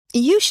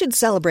You should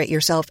celebrate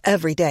yourself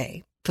every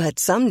day, but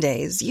some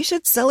days you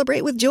should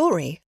celebrate with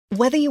jewelry.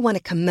 Whether you want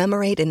to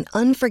commemorate an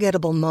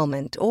unforgettable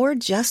moment or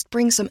just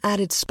bring some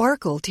added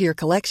sparkle to your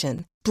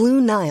collection,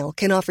 Blue Nile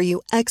can offer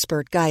you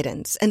expert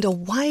guidance and a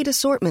wide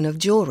assortment of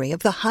jewelry of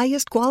the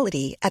highest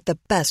quality at the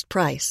best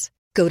price.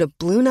 Go to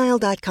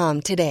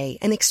BlueNile.com today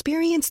and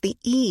experience the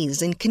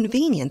ease and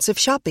convenience of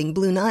shopping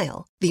Blue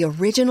Nile, the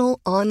original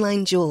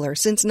online jeweler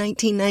since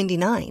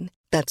 1999.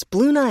 That's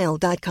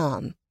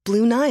BlueNile.com.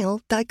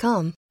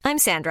 BlueNile.com. I'm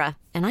Sandra,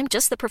 and I'm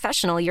just the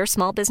professional your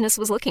small business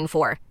was looking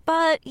for.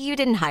 But you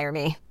didn't hire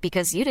me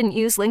because you didn't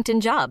use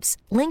LinkedIn Jobs.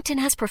 LinkedIn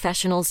has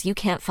professionals you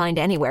can't find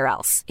anywhere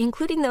else,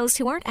 including those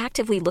who aren't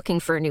actively looking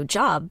for a new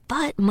job,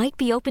 but might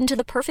be open to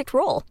the perfect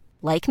role,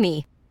 like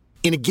me.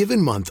 In a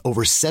given month,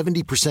 over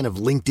 70%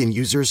 of LinkedIn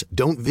users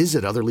don't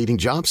visit other leading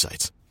job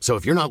sites. So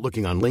if you're not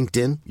looking on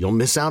LinkedIn, you'll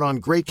miss out on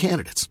great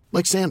candidates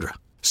like Sandra.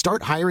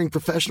 Start hiring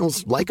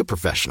professionals like a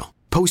professional.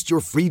 Post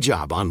your free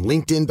job on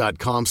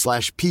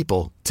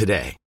linkedin.com/people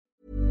today.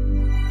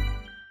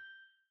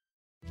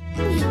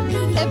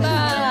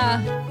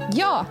 Ebba!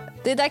 Ja,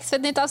 det är dags för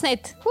ett nytt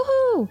avsnitt.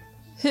 Woho!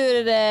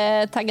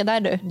 Hur taggad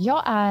är du?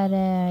 Jag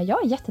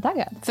är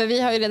jättetaggad. För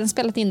vi har ju redan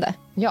spelat in det.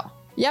 Ja,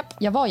 Japp.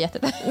 jag var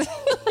jättetaggad.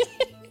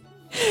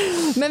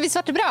 Men visst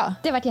var det bra?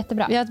 Det har varit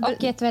jättebra. Vi har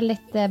och ett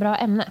väldigt bra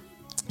ämne.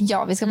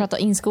 Ja, vi ska prata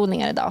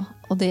inskolningar idag.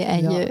 Och det är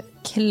ju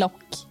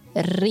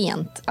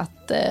klockrent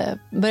att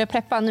börja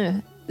preppa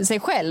nu. Sig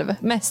själv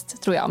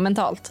mest, tror jag,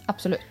 mentalt.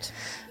 Absolut.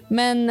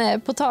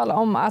 Men på tal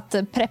om att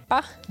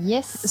preppa,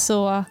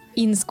 så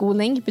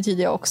inskolning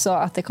betyder ju också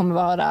att det kommer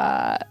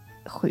vara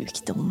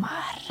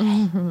sjukdomar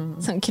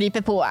som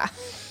kryper på.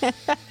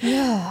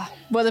 Ja.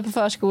 Både på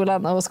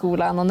förskolan och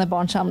skolan, och när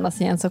barn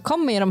samlas igen så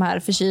kommer ju de här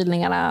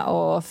förkylningarna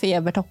och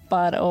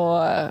febertoppar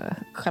och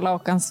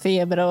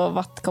scharlakansfeber och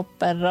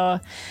vattkoppor och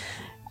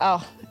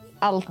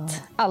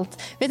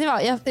allt. Vet ni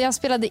vad? Jag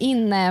spelade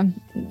in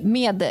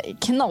med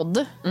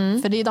Knodd,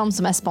 för det är de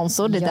som är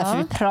sponsor. Det är därför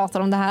vi pratar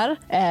om det här.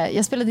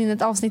 Jag spelade in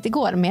ett avsnitt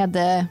igår med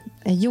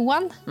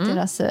Johan,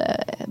 deras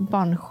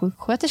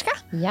barnsjuksköterska.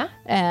 Ja.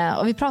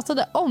 Och vi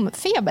pratade om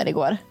feber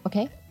igår.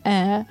 Okej.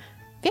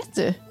 Vet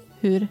du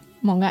hur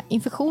många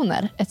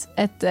infektioner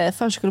ett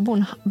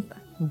förskolebarn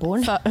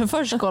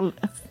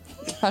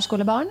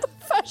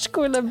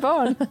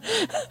förskolebarn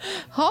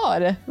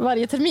har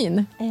varje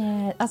termin?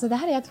 Alltså det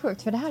här är helt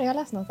sjukt, för det här har jag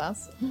läst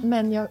någonstans.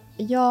 Men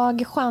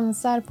jag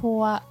chansar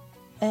på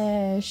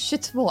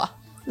 22.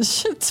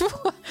 22?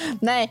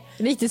 Nej,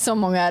 riktigt så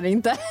många är det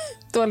inte.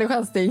 Dålig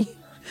chansning.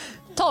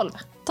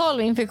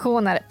 12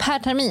 infektioner per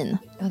termin.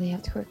 Ja, det är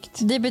helt sjukt.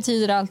 Det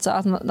betyder alltså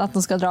att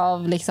de ska dra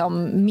av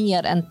liksom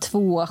mer än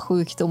 2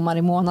 sjukdomar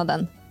i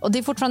månaden. Och det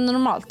är fortfarande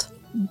normalt.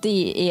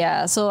 Det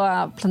är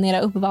så,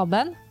 planera upp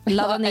vabben.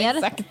 Ladda ner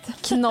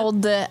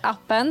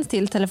Knodd-appen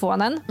till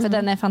telefonen. För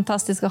den är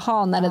fantastisk att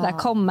ha när det där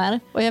kommer.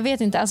 Och jag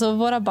vet inte, alltså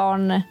våra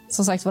barn,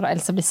 som sagt, våra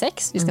äldsta blir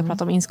 6. Vi ska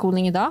prata om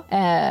inskolning idag.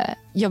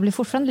 Jag blir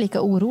fortfarande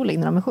lika orolig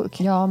när de är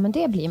sjuk. Ja, men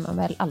det blir man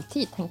väl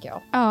alltid, tänker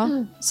jag. Ja,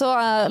 så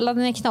ladda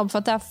ner Knodd, för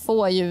att där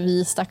får ju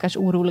vi stackars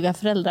oroliga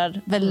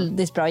föräldrar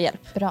väldigt bra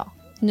hjälp. Bra.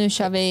 Nu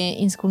kör vi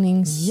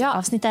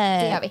inskolningsavsnittet.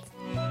 Det gör vi.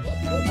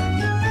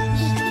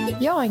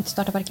 Jag har inte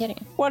startat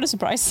parkeringen. What a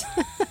surprise.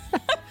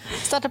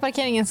 Starta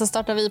parkeringen så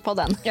startar vi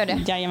podden. Gör det.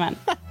 Jajamän.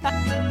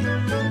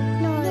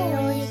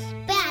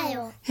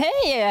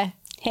 Hej!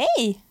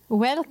 Hej!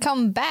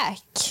 Welcome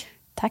back.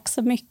 Tack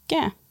så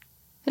mycket.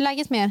 Hur är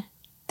läget med er?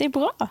 Det är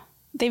bra.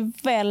 Det är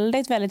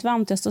väldigt, väldigt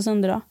varmt i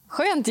Östersund idag.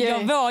 Skönt ju. Jag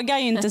vågar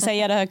ju inte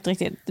säga det högt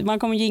riktigt. Man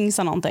kommer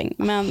jinxa någonting.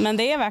 Men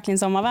det är verkligen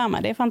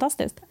sommarvärme. Det är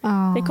fantastiskt.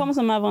 Det kommer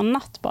som över en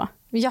natt bara.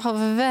 Jag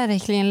har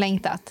verkligen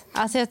längtat.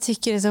 Alltså jag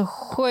tycker det är så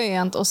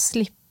skönt att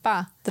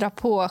slippa dra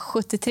på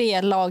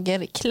 73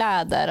 lager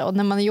kläder, och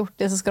när man har gjort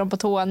det så ska de på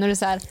toa. Nu är det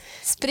så här,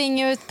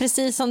 spring ut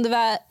precis som du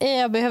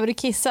är, behöver du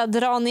kissa,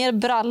 dra ner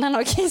brallen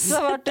och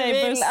kissa vart du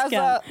vill.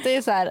 Alltså, det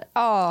är så här,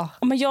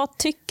 Men jag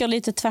tycker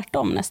lite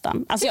tvärtom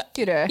nästan. Alltså,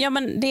 tycker du? Ja,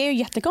 men det är ju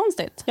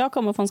jättekonstigt. Jag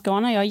kommer från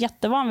Skåne, jag är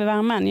jättevan vid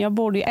värmen. Jag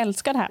borde ju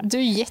älska det här. Du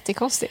är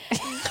jättekonstig.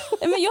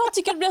 Men jag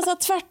tycker att det blir så här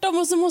tvärtom,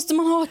 och så måste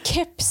man ha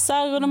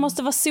kepsar och det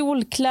måste vara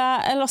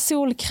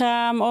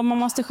solkräm och man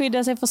måste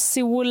skydda sig för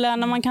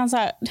solen, och man kan så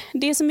här,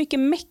 det är så mycket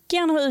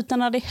mäckigare utan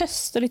när det är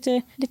höst och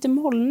lite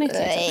molnigt.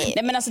 Liksom.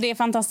 Nej, men alltså det är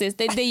fantastiskt.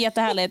 Det är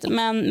jättehärligt.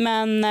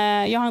 Men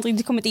jag har inte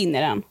riktigt kommit in i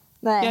den.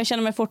 Nej. Jag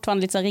känner mig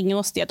fortfarande lite så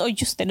ringrostig.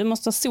 Just det, du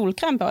måste ha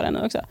solkräm på den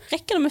nu också.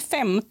 Räcker det med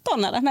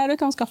 15 eller? Nej, du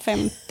kanske ska ha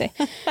 50.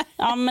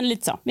 Ja, men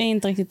lite så. Vi är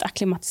inte riktigt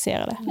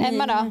akklimatiserade.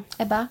 Emma då?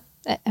 Ebba.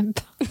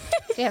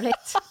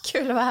 Trevligt.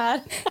 Kul att vara här.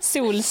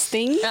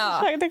 Solsting.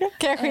 Ja.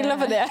 Kan jag skylla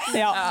på det?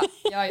 Ja.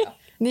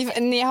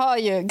 Ni har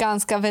ju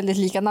ganska väldigt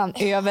lika namn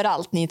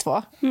överallt, ni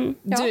två.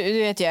 Du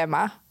heter ju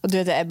Emma och du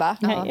heter Ebba.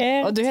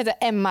 Ja. Och du heter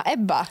Emma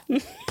Ebba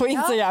på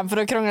Instagram för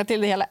att krångla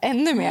till det hela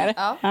ännu mer.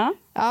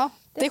 Ja.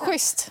 Det är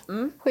schysst.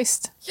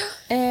 Schysst.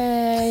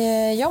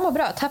 Jag mår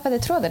bra. Tappade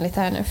tråden lite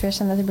här nu, för jag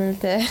kände att det blev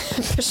lite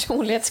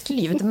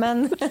personlighetsklyvd.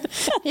 Men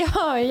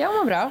ja, jag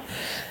mår bra.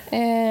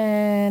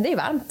 Det är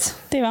varmt.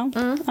 Det är varmt.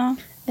 Ja.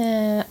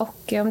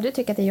 Och om du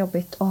tycker att det är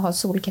jobbigt att ha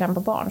solkräm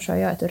på barn så har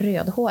jag ett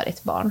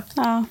rödhårigt barn.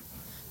 Ja.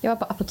 Jag var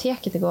på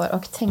apoteket igår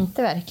och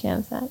tänkte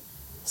verkligen så här,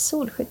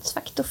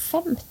 solskyddsfaktor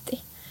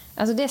 50.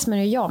 Alltså det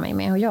smörjer jag mig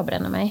med och jag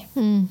bränner mig.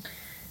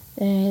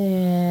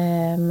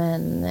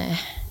 Men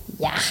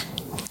ja,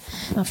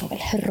 man får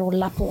väl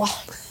rolla på.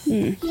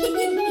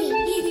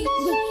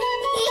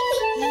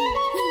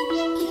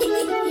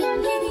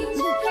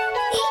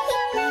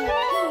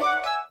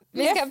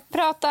 Vi ska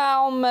prata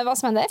om vad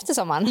som händer efter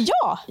sommaren.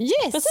 Ja,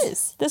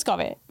 precis. Det ska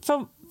vi.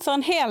 För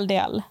en hel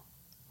del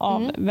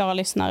av våra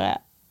lyssnare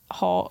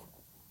har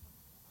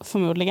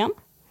förmodligen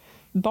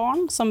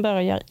barn som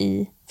börjar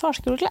i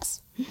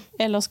förskoleklass.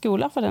 Eller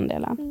skola för den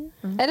delen.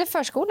 Eller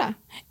förskola.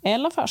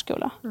 Eller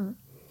förskola.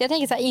 Jag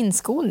tänker så här,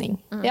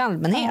 inskolning i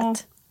allmänhet. Ja.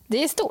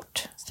 Det är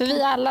stort. För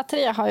vi alla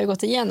 3 har ju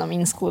gått igenom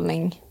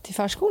inskolning till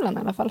förskolan i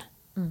alla fall.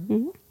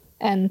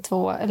 1,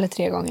 2 eller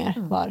 3 gånger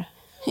var.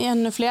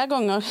 Ännu fler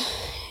gånger.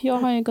 Jag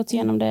har ju gått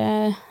igenom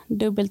det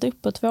dubbelt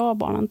upp på 2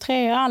 barnen.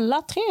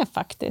 Alla 3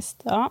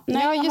 faktiskt. Ja,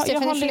 Just det,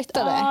 för ni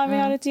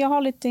flyttade. Jag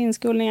har lite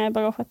inskolningar i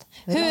bagaget.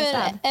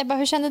 Ebba,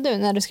 hur kände du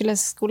när du skulle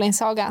skola in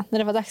Saga? När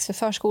det var dags för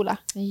förskola?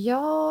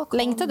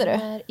 Längtade du? Jag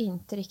kommer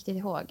inte riktigt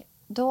ihåg.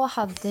 Då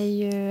hade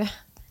ju...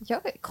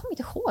 Jag kommer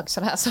inte ihåg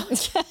sådana här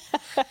saker.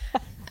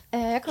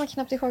 Jag kommer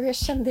knappt ihåg hur jag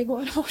kände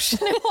igår morse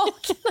när jag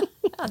vaknade.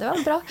 Ja, det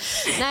var bra.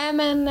 Nej,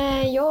 men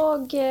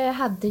jag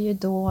hade ju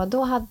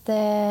då hade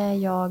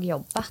jag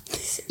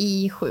jobbat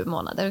i 7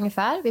 månader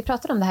ungefär. Vi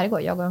pratade om det här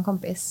igår, jag och en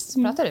kompis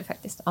pratade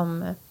faktiskt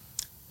om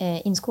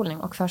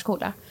inskolning och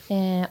förskola.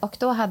 Och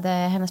då hade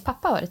hennes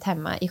pappa varit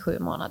hemma i 7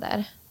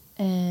 månader.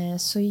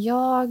 Så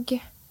jag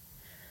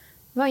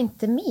var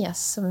inte med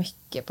så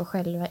mycket på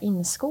själva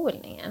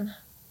inskolningen.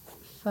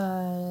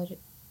 För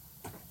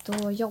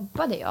då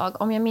jobbade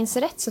jag. Om jag minns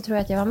rätt så tror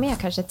jag att jag var med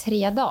kanske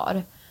 3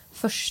 dagar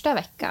första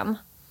veckan.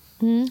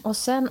 Och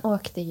sen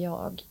åkte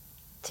jag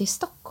till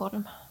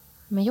Stockholm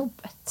med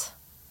jobbet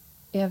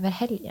över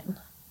helgen.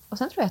 Och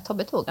sen tror jag att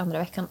Tobbe tog andra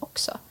veckan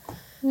också.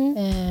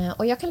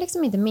 Och jag kan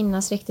liksom inte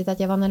minnas riktigt att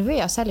jag var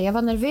nervös. Eller jag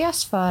var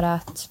nervös för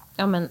att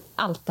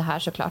allt det här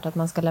såklart, att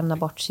man ska lämna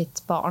bort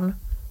sitt barn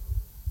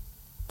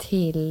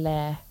till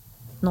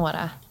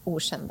några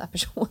okända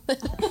personer.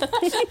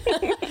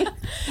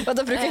 Och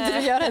då brukar inte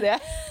du göra det?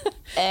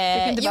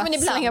 Du kan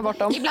inte bara slänga bort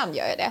dem. Ibland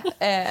gör jag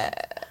det.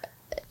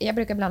 Jag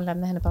brukar ibland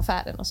lämna henne på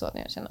affären och så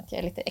när jag känner att jag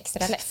är lite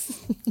extra less.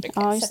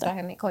 Brukar jag sätta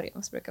henne i korgen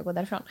och så brukar jag gå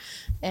därifrån.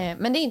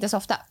 Men det är inte så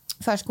ofta.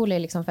 Förskola är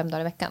liksom 5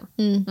 dagar i veckan.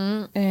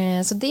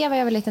 Så det var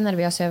jag väl lite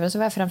nervös över. Och så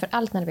var jag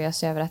framförallt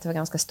nervös över att det var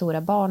ganska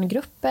stora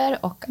barngrupper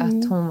och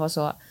att hon var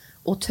så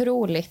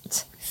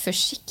otroligt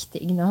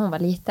försiktig när hon var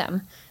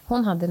liten.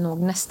 Hon hade nog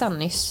nästan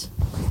nyss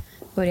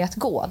börjat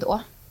gå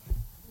då.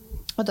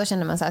 Och då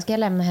kände man så här, ska jag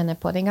lämna henne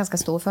på, det är en ganska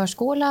stor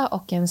förskola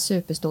och en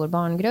superstor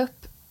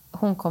barngrupp.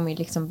 Hon kommer ju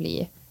liksom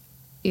bli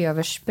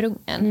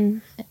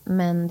översprungen.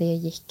 Men det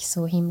gick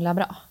så himla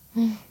bra.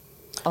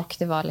 Och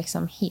det var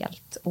liksom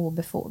helt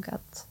obefogad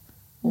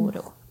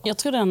oro. Jag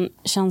tror den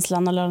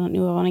känslan eller den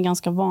oron är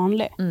ganska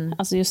vanlig.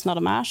 Alltså just när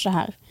de är så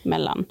här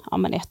mellan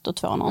 1 och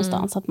 2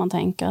 någonstans. Att man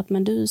tänker att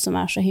men du som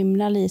är så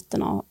himla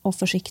liten och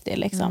försiktig.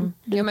 Liksom.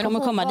 Du kommer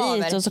komma dit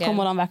verkligen. Och så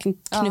kommer de verkligen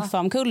knuffa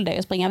omkull dig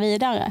och springa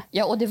vidare.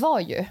 Ja, och det var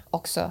ju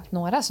också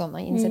några sådana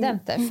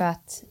incidenter. För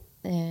att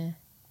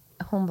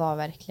hon var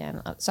verkligen...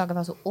 Saga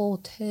var så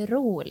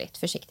otroligt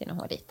försiktig när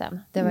hon var liten.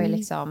 Det var ju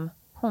liksom...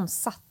 Hon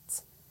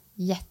satt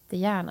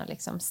jättegärna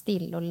liksom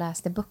still och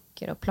läste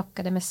böcker och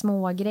plockade med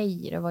små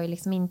grejer och var ju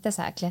liksom inte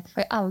så här,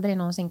 har ju aldrig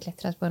någonsin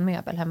klättrat på en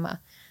möbel hemma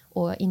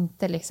och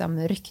inte liksom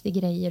ryckte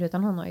grejer,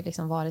 utan hon har ju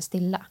liksom varit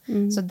stilla.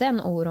 Så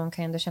den oron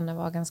kan jag ändå känna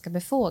var ganska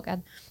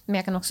befogad. Men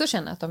jag kan också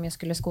känna att om jag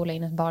skulle skola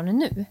in ett barn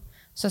nu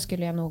så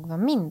skulle jag nog vara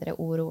mindre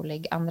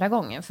orolig andra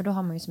gången, för då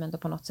har man ju som ändå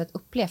på något sätt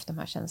upplevt de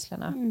här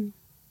känslorna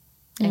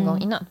en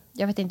gång innan.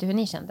 Jag vet inte hur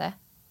ni kände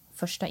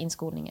första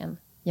inskolningen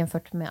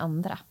jämfört med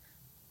andra.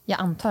 Jag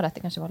antar att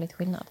det kanske var lite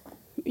skillnad.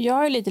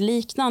 Jag är lite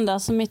liknande.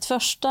 Alltså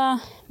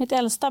mitt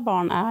äldsta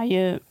barn är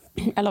ju,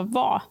 eller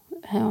var,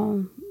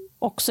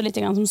 också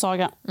lite grann som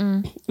Saga.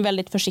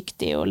 Väldigt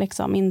försiktig och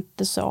liksom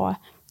inte så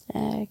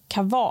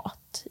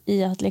kavat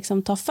i att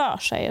liksom ta för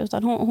sig.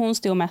 Utan hon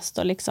stod mest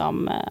och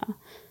liksom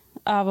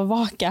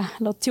övervaka,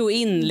 eller tog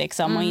in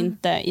liksom, och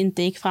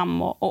inte gick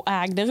fram och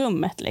ägde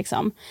rummet.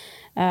 Liksom.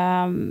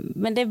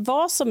 Men det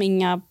var som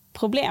inga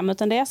problem,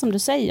 utan det är som du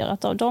säger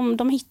att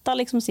de hittar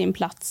liksom sin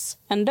plats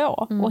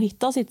ändå och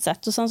hittar sitt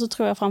sätt. Och sen så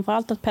tror jag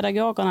framförallt att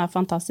pedagogerna är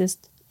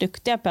fantastiskt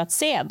duktiga på att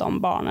se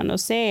de barnen och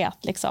se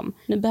att liksom,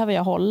 nu behöver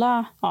jag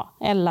hålla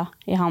Ella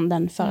i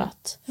handen för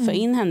att få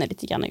in henne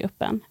lite grann i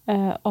gruppen.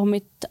 Och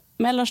mitt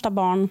mellersta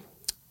barn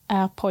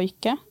är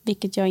pojke,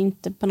 vilket jag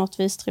inte på något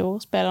vis tror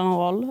spelar någon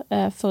roll,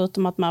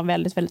 förutom att man är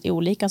väldigt, väldigt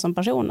olika som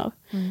personer.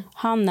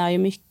 Han är ju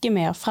mycket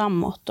mer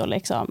framåt och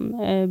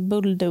liksom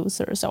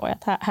bulldozer, så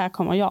att här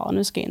kommer jag och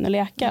nu ska jag in och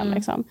leka.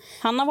 Liksom.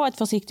 Han har varit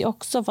försiktig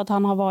också för att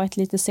han har varit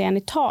lite sen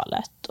i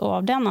talet och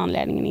av den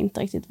anledningen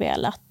inte riktigt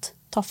velat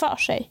ta för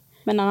sig.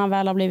 Men när han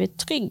väl har blivit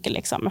trygg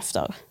liksom,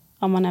 efter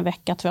om man är en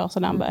vecka, 2 så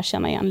där börjar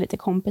känna igen lite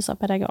kompisar och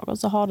pedagoger,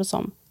 så har det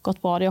som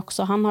gått bra det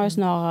också. Han har ju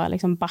snarare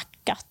liksom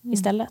backat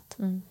istället.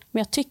 Men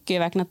jag tycker ju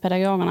verkligen att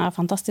pedagogerna är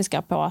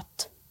fantastiska på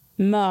att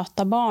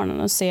möta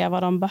barnen och se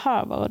vad de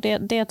behöver. Och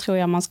det tror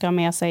jag man ska ha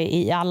med sig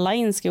i alla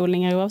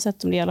inskolningar,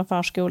 oavsett om det gäller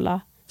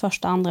förskola,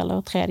 första, andra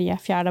eller tredje,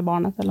 fjärde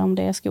barnet, eller om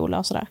det är skola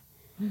och sådär.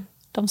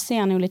 De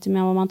ser nog lite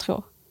mer vad man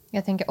tror.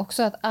 Jag tänker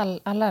också att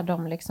alla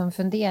de liksom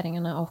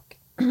funderingarna och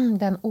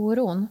den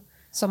oron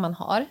som man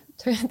har,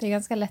 tror jag att det är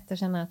ganska lätt att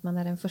känna att man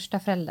är den första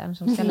föräldern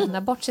som ska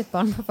lämna bort sitt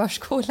barn på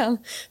förskolan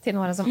till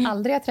några som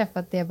aldrig har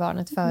träffat det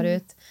barnet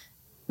förut.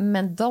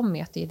 Men de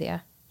möter ju det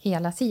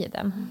hela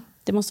tiden.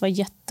 Det måste vara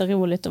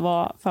jätteroligt att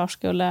vara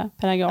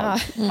förskolepedagog.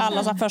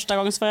 Alla så här första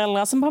gångs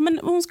föräldrar som bara, men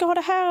hon ska ha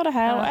det här och det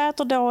här och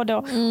äter då och då.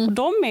 Och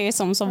de är ju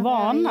som så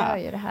vana.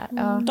 Gör ju det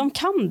här. De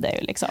kan det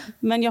ju liksom.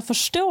 Men jag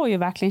förstår ju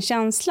verkligen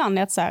känslan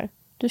i att så här,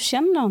 du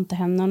känner inte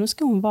henne och nu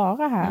ska hon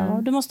vara här.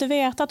 Och du måste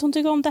veta att hon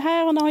tycker om det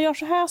här och när hon gör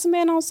så här så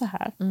menar hon så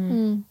här.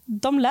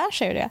 De lär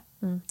sig ju det.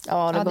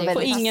 Ja, det går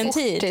på ingen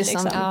tid.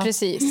 Liksom.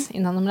 Precis,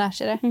 innan de lär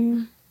sig det.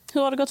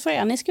 Hur har det gått för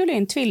er? Ni skulle ju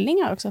in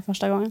tvillingar också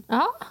första gången.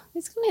 Ja,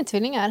 vi skulle in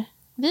tvillingar.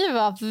 Vi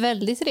var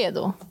väldigt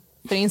redo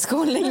för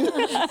inskolning.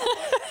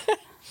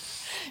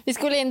 Vi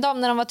skulle in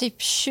dem när de var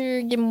typ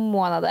 20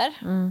 månader.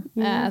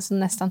 Alltså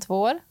nästan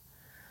 2 år.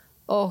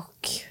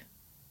 Och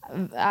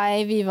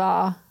nej,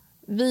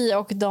 vi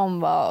och de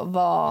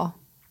var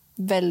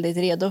väldigt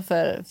redo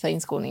för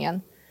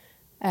inskolningen.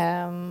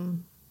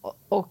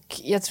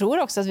 Och jag tror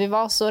också att vi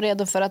var så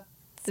redo för att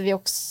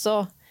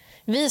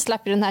vi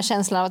slapp ju den här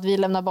känslan av att vi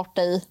lämnar bort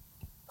dig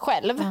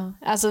själv.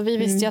 Alltså vi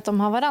visste ju att de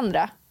har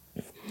varandra.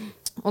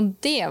 Och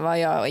det var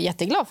jag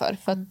jätteglad för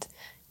att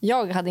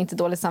jag hade inte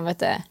dåligt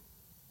samvete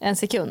en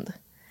sekund.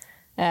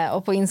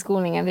 Och på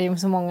inskolningen, det är ju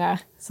så många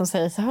som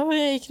säger så här,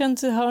 jag gick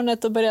runt i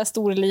hörnet och började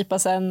storlipa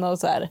sen och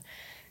så här.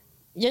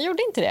 Jag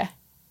gjorde inte det.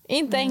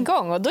 Inte en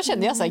gång. Och då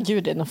kände jag så här,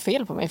 gud det är något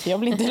fel på mig för jag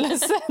blir inte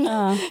ledsen.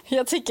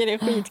 Jag tycker det är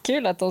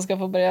skitkul att de ska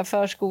få börja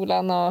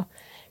förskolan och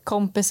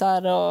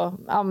kompisar och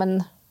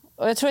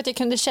och jag tror att jag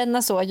kunde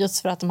känna så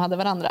just för att de hade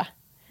varandra.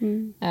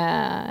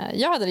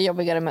 Jag hade det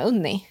jobbigare med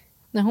Unni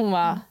när hon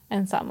var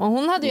ensam. Och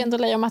hon hade ju ändå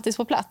Leia och Mattis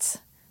på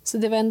plats. Så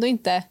det var ändå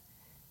inte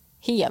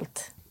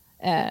helt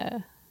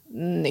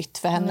nytt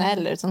för henne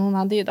heller. Utan hon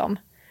hade ju dem.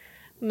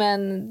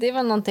 Men det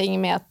var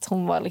någonting med att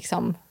hon var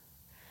liksom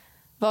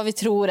vad vi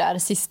tror är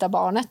sista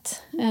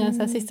barnet. Så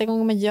här, sista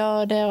gången man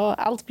gör det.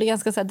 Och allt blir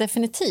ganska så här,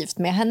 definitivt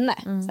med henne.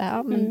 Så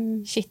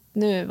här, shit,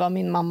 nu var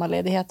min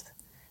mammaledighet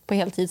på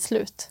heltid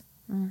slut.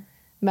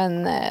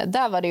 Men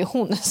där var det ju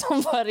hon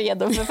som var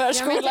redo för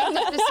förskolan. Jag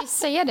tänkte precis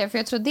säga det, för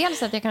jag tror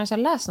dels att jag kanske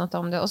har läst något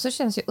om det. Och så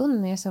känns ju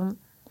Unni som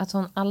att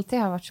hon alltid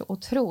har varit så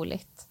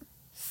otroligt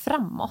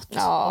framåt.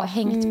 Och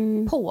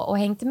hängt på och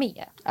hängt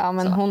med. Ja,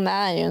 men hon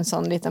är ju en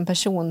sån liten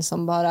person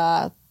som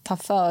bara tar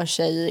för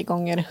sig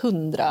gånger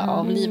 100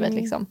 av livet.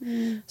 Liksom.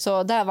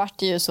 Så där var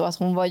det ju så att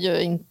hon var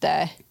ju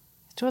inte...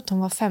 Jag tror att hon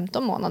var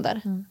 15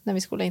 månader när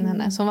vi skulle in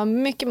henne. Så hon var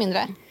mycket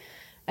mindre.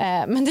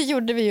 Men det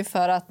gjorde vi ju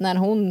för att när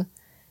hon...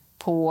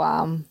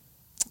 På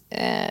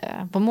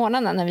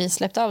morgonen när vi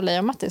släppte av Leia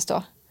och Mattis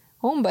då,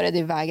 hon började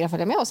ju vägra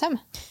följa med oss hem.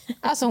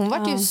 Alltså hon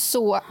var ju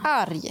så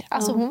arg.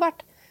 Alltså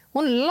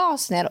hon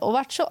las ner och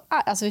vart så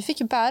arg. Alltså vi fick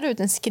ju bära ut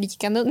en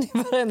skrikande Unni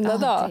varenda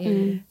dag.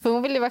 För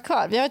hon ville vara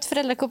kvar. Vi har ett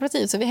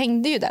föräldrakooperativ så vi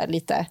hängde ju där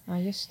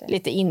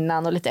lite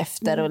innan och lite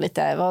efter och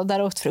var där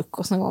och åt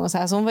frukost någon gång och så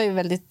här. Så hon var ju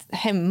väldigt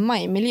hemma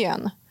i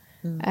miljön.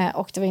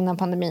 Och det var innan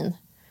pandemin.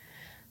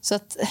 Så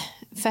att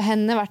för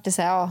henne var det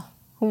så här,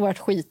 hon var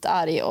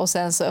skitarg och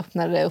sen så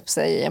öppnade det upp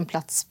sig en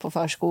plats på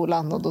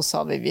förskolan och då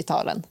sa vi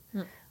tar den.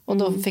 Och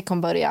då fick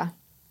hon börja.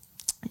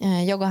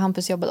 Jag och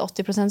Hampus jobbade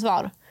 80%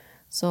 var.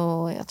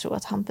 Så jag tror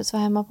att Hampus var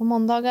hemma på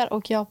måndagar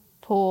och jag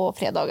på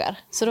fredagar.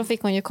 Så då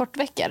fick hon ju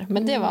kortveckor.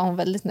 Men det var hon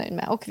väldigt nöjd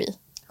med och vi.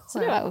 Så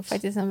det var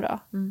faktiskt en bra.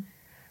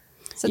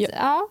 Så att,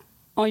 ja.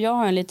 Och jag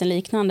har en liten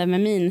liknande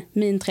med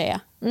min 3.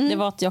 Det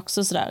var ju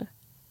också sådär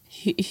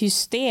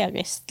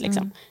hysteriskt.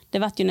 Liksom. Det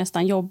var ju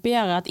nästan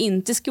jobbigare att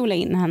inte skola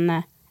in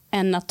henne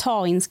än att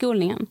ta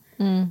inskolningen.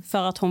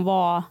 För att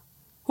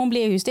hon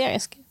blev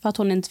hysterisk för att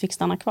hon inte fick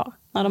stanna kvar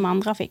när de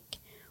andra fick.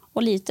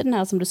 Och lite den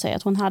här som du säger,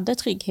 att hon hade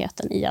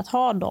tryggheten i att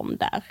ha dem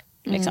där.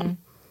 Liksom.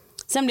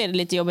 Sen blev det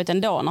lite jobbigt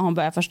ändå när hon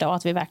började förstå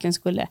att vi verkligen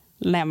skulle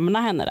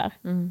lämna henne där.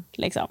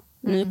 Liksom.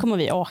 Nu kommer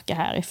vi åka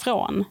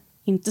härifrån.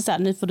 Inte så här,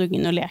 nu får du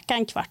in och leka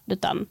en kvart,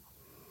 utan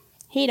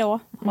hej då,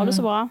 ha det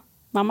så bra.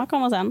 Mamma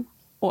kommer sen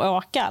och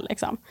åka.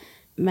 Liksom.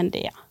 Men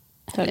det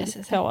höll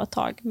på ett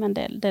tag. Men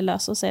det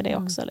löser sig det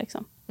också.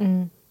 Liksom.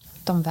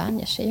 De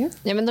vänjer sig ju.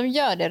 Ja, men de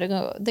gör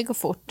det. Det går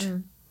fort.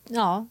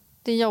 Ja,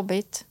 det är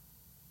jobbigt.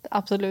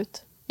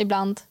 Absolut.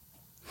 Ibland.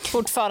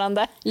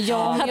 Fortfarande.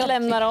 Att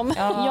lämna dem.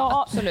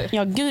 Ja, absolut.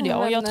 Ja, gud ja.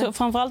 Och jag tror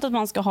framförallt att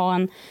man ska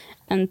ha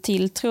en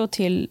tilltro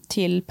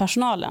till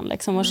personalen.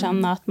 Liksom, och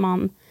känna att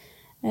man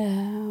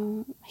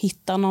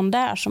hittar någon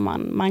där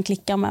som man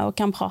klickar med och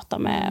kan prata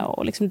med.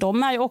 Och liksom,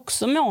 de är ju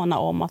också måna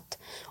om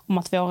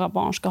att våra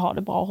barn ska ha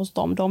det bra hos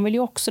dem. De vill ju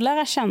också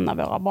lära känna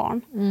våra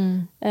barn.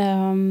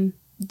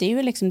 det är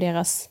ju liksom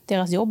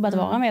deras jobb att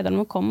vara med dem.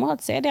 De kommer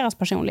att se deras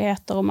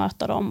personligheter och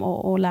möta dem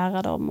och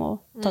lära dem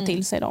och ta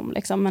till sig dem.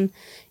 Liksom. Men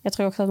jag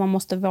tror också att man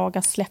måste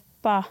våga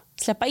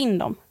släppa in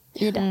dem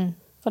i det.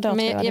 För då Men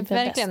tror jag det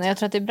verkligen, bäst. jag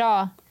tror att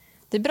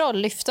det är bra att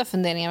lyfta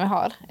funderingar vi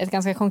har. Ett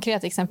ganska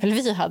konkret exempel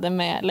vi hade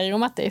med Leila och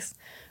Mattis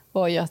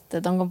var ju att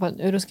de går på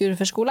en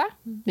uroskurförskola,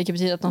 vilket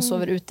betyder att de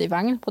sover ute i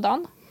vagn på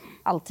dagen.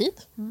 Alltid,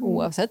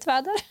 oavsett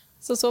väder,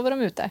 så sover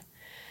de ute.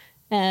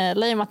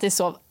 Leila och Mattis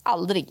sov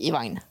aldrig i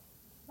vagn.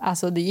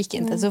 Alltså det gick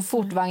inte. Så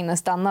fort vagnen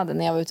stannade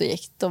när jag var ute och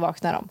gick, då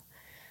vaknade de.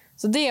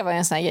 Så det var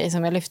en sån här grej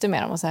som jag lyfte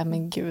med dem och sa,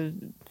 men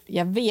gud,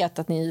 jag vet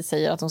att ni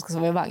säger att de ska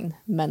sova i vagn,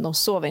 men de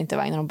sover inte i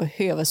vagn när de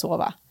behöver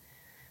sova.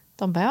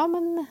 De bara, ja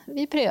men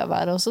vi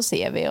prövar och så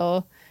ser vi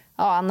och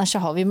ja, annars så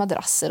har vi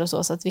madrasser och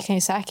så att vi kan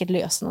ju säkert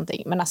lösa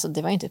någonting. Men alltså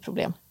det var inte ett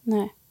problem.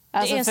 Nej.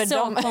 Alltså, Det är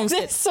så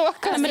konstigt. Det är så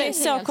konstigt. Nej, men det är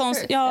så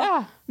konstigt.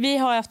 Ja, vi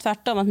har haft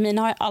tvärtom. Att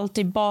mina har ju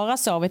alltid bara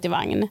sovit i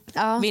vagn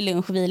vid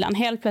lunchvilan.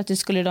 Helt plötsligt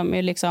skulle de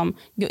ju liksom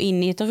gå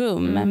in i ett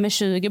rum med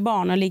 20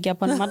 barn och ligga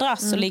på en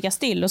madrass och ligga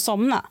still och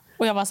somna.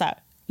 Och jag var så här,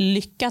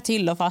 lycka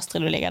till och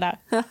Astrid att ligga där.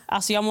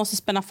 Alltså jag måste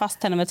spänna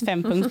fast henne med ett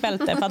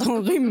 5-punktsbälte för att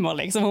hon rymmer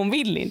liksom. Hon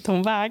vill inte,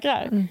 hon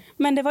vägrar.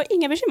 Men det var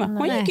inga bekymmer.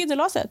 Hon gick ut och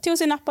la sig, tog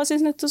sin napp och sin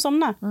snutt och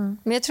somna.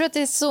 Men jag tror att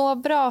det är så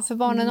bra för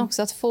barnen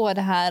också att få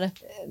det här.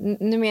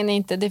 Nu menar jag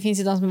inte, det finns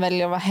ju de som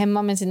väljer att vara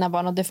hemma med sina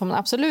barn och det får man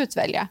absolut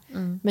välja.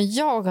 Men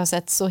jag har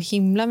sett så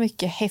himla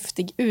mycket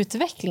häftig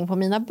utveckling på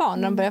mina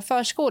barn när de börjar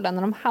förskolan,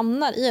 när de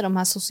hamnar i de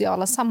här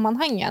sociala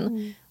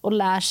sammanhangen och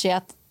lär sig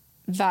att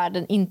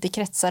världen inte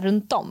kretsar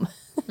runt dem.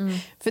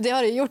 För det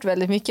har det gjort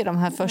väldigt mycket de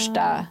här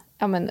första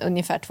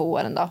ungefär 2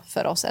 åren då,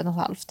 för oss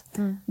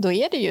 1,5. Då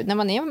är det ju, när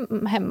man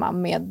är hemma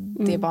med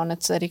det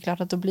barnet så är det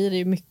klart att då blir det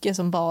ju mycket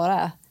som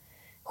bara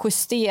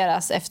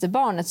justeras efter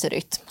barnets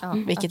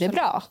rytm, vilket är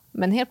bra.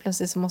 Men helt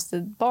plötsligt så måste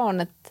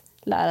barnet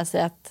lära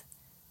sig att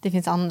det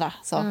finns andra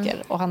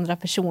saker och andra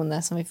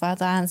personer som vi får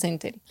ta hänsyn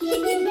till.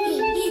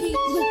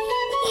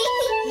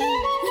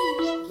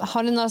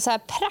 Har du några så här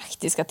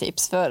praktiska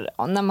tips för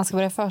när man ska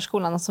börja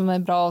förskolan som är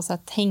bra att så här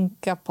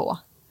tänka på?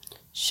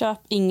 Köp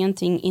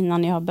ingenting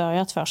innan ni har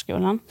börjat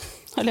förskolan,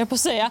 höll jag på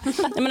att säga.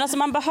 Men alltså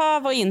man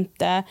behöver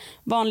inte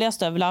vanliga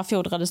stövlar,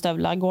 fodrade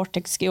stövlar,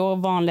 Gore-Tex-skor,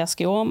 vanliga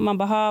skor. Man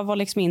behöver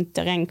liksom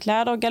inte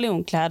regnkläder,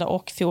 galjonkläder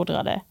och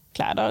fodrade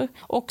kläder.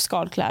 Och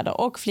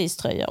skalkläder och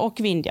fleecetröjor och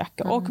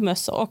vindjackor och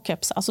mössor och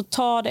kepsar. Alltså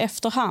ta det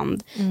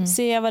efterhand.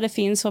 Se vad det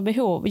finns för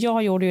behov.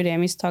 Jag gjorde ju det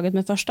misstaget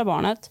med första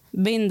barnet.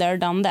 Been there,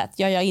 done that.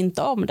 Jag gör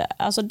inte om det.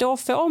 Alltså då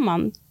får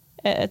man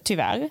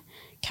tyvärr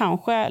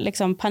kanske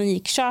liksom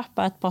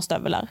panikköpa ett par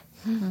stövlar.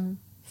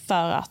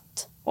 För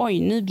att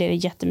nu blir det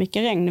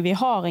jättemycket regn. Vi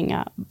har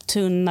inga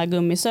tunna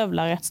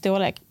gummistövlar rätt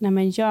storlek. Nej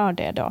men gör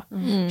det då.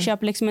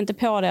 Köp liksom inte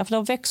på det för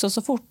de växer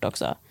så fort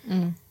också.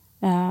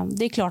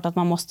 Det är klart att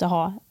man måste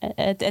ha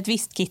ett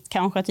visst kit,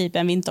 kanske typ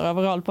en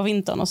vinteröverall på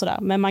vintern och sådär.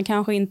 Men man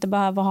kanske inte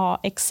behöver ha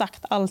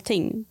exakt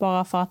allting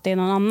bara för att det är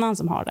någon annan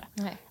som har det.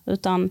 Nej.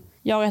 Utan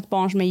jag har ett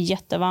barn som är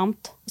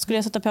jättevarmt. Skulle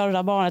jag sätta på det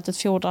där barnet ett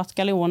fodrat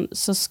galon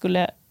så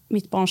skulle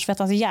mitt barn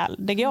svettas ihjäl.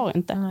 Det går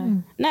inte.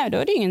 Nej, då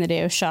är det ingen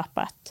idé att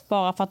köpa ett.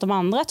 Bara för att de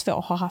andra 2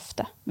 har haft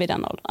det vid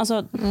den åldern.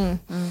 Alltså,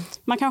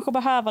 man kanske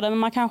behöver det, men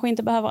man kanske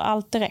inte behöver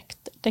allt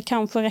direkt. Det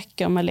kanske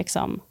räcker med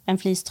liksom en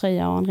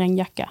fleecetröja och en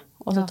regnjacka.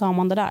 Och så tar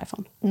man det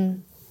därifrån.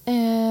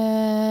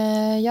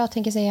 Jag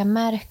tänker säga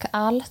märk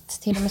allt,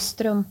 till och med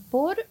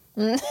strumpor.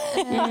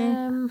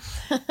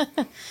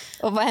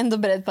 Och var ändå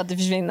beredd på att det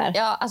försvinner.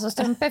 Ja, alltså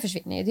strumpor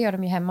försvinner ju. Det gör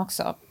de ju hemma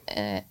också.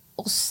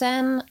 Och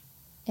sen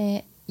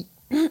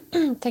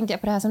tänkte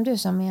jag på det här som du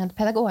sa med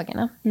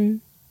pedagogerna.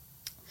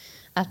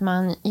 Att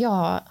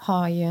jag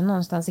har ju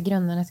någonstans i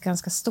grunden ett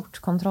ganska stort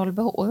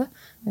kontrollbehov.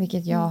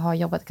 Vilket jag har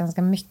jobbat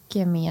ganska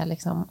mycket med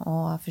liksom,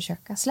 att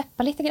försöka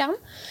släppa lite grann.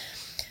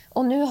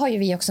 Och nu har ju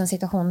vi också en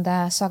situation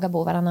där Saga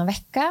bor varannan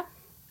vecka.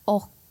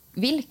 Och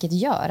vilket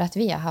gör att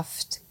vi har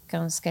haft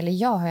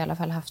jag har i alla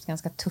fall haft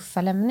ganska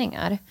tuffa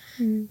lämningar.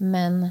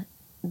 Men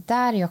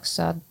där är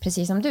också,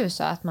 precis som du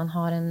sa, att man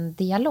har en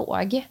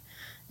dialog.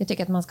 Jag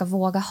tycker att man ska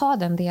våga ha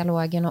den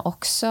dialogen och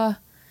också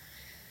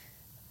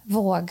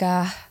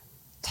våga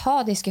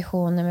ta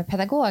diskussioner med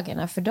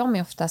pedagogerna. För de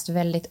är oftast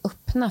väldigt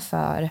öppna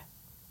för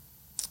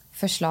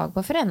förslag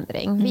på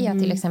förändring. Vi har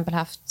till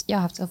exempel jag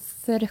har haft så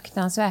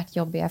fruktansvärt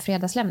jobbiga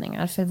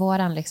fredagslämningar för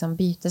våran liksom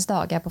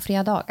bytesdagar på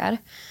fredagar.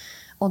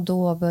 Och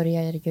då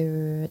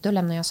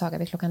lämnar jag Saga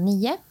vid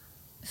 9:00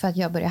 för att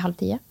jag börjar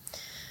 9:30.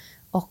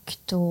 Och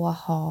då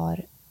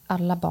har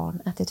alla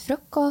barn ätit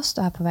frukost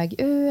och är på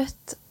väg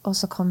ut. Och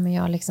så kommer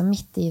jag liksom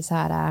mitt i så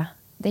här,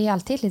 det är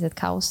alltid ett litet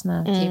kaos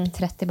när typ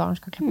 30 barn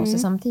ska klä på sig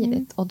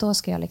samtidigt. Och då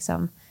ska jag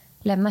liksom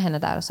lämna henne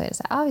där och så är det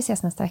så här, vi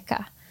ses nästa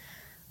vecka.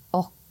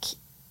 Och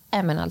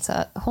men alltså,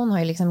 hon har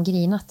ju liksom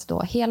grinat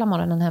då hela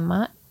morgonen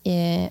hemma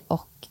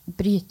och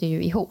bryter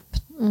ju ihop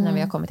när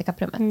vi har kommit till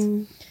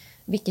kapprummet.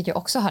 Vilket ju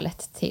också har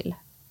lett till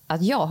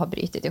att jag har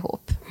brytit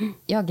ihop.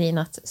 Jag har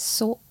grinat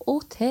så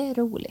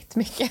otroligt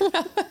mycket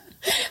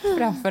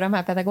framför de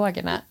här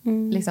pedagogerna.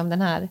 Liksom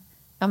den här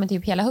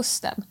typ hela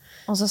hösten.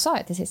 Och så sa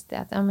jag till sist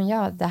att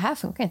det här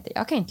funkar inte.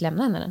 Jag kan inte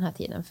lämna henne den här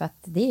tiden för att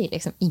det är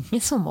liksom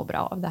ingen som mår bra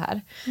av det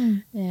här.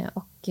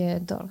 Och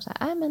då sa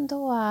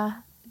jag,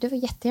 du får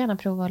jättegärna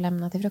prova att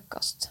lämna till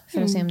frukost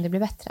för att se om det blir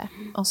bättre.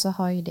 Och så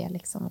har ju det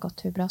liksom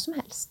gått hur bra som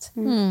helst.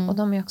 Och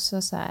de är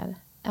också så här,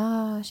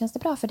 känns det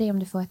bra för dig om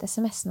du får ett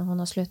sms när hon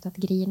har slutat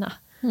grina?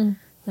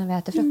 När vi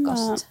äter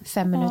frukost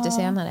 5 minuter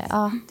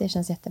senare. Det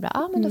känns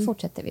jättebra. Men då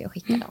fortsätter vi att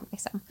skicka dem.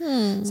 Liksom.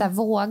 Så här,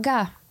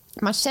 våga.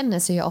 Man känner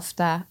sig ju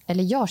ofta,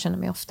 eller jag känner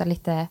mig ofta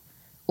lite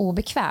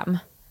obekväm.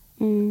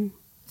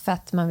 För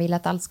att man vill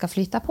att allt ska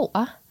flyta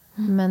på.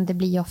 Men det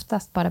blir ju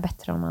oftast bara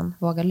bättre om man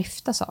vågar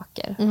lyfta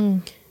saker.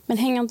 Men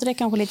hänger inte det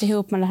kanske lite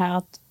ihop med det här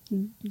att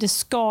det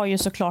ska ju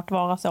såklart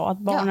vara så att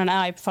barnen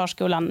är på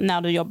förskolan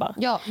när du jobbar.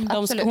 Ja,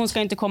 absolut. Hon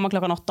ska inte komma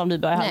 8:00 om du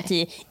börjar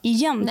 9:30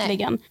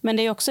 egentligen. Nej. Men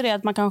det är också det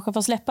att man kanske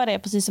får släppa det,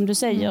 precis som du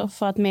säger,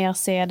 för att mer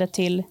se det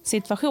till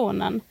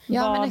situationen.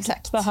 Ja, vad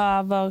exakt.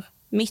 behöver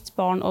mitt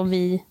barn och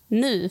vi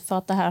nu för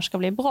att det här ska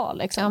bli bra?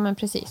 Liksom? Ja, men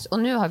precis. Och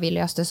nu har vi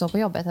löst det så på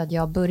jobbet att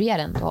jag börjar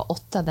ändå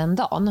 8 den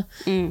dagen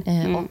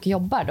och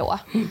jobbar då.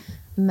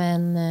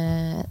 Men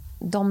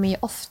de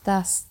är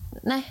oftast...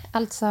 Nej,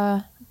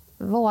 alltså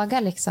våga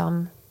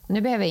liksom...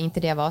 Nu behöver inte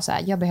det vara så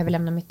här, jag behöver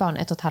lämna mitt barn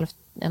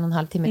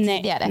 1,5 timme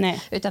tidigare.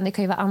 Nej. Utan det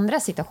kan ju vara andra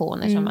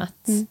situationer som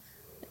att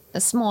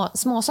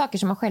små saker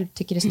som man själv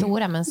tycker är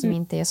stora men som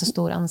inte är så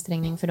stor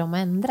ansträngning för dem att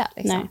ändra.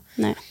 Liksom.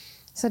 Nej.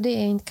 Så det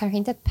är kanske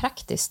inte ett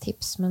praktiskt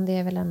tips, men det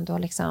är väl ändå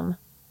liksom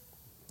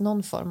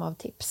någon form av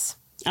tips.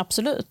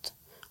 Absolut.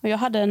 Och jag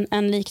hade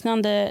en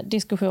liknande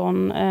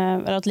diskussion,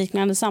 eller ett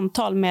liknande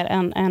samtal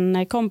med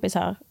en kompis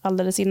här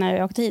alldeles innan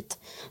jag åkte hit,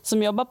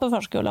 som jobbar på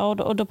förskola.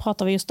 Och då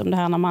pratar vi just om det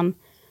här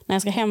när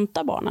jag ska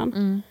hämta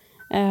barnen.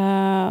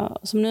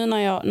 Som nu när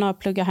jag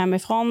pluggar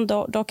hemifrån,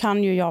 då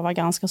kan ju jag vara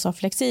ganska så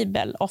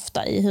flexibel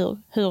ofta i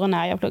hur och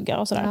när jag pluggar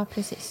och sådär. Ja,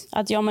 precis.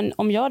 Att men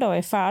om jag då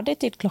är färdig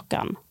till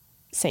klockan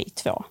säg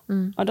 2,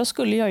 och då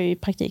skulle jag ju i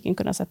praktiken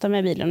kunna sätta mig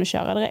i bilen och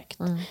köra direkt.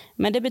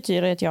 Men det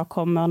betyder att jag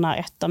kommer när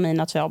ett av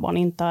mina 2 barn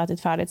inte har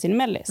ätit färdigt sin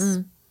mellis.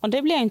 Och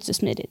det blir inte så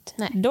smidigt.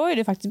 Nej. Då är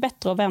det faktiskt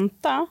bättre att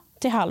vänta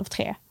till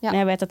 2:30 när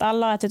jag vet att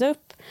alla har ätit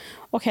upp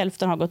och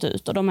hälften har gått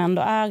ut och de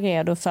ändå är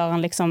redo för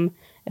en liksom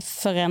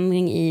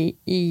förändring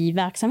i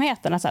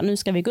verksamheten. Alltså, nu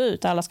ska vi gå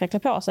ut, alla ska klä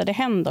på sig. Det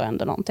händer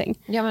ändå någonting.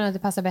 Ja, men det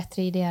passar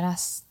bättre i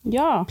deras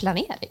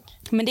planering.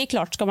 Men det är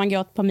klart, ska man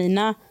gå på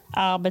mina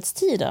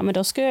arbetstider, men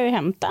då ska jag ju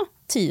hämta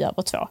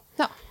 2:10.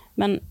 Ja.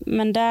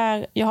 Men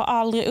där, jag har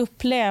aldrig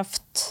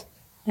upplevt,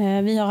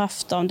 vi har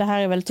haft dem, det här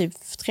är väl typ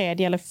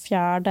 3:e eller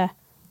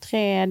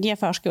 4:e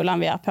förskolan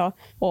vi är på,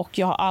 och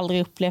jag har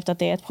aldrig upplevt att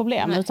det är ett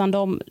problem. Nej.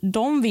 Utan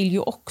de vill ju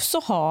också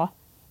ha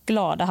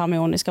glada,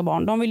 harmoniska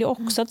barn. De vill ju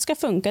också att det ska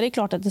funka. Det är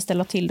klart att det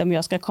ställer till dem.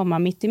 Jag ska komma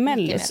mitt i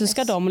mellis. Så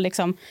ska de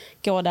liksom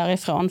gå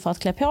därifrån för att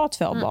klä på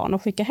 2 barn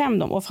och skicka hem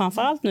dem. Och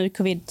framförallt nu i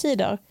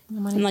covid-tider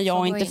när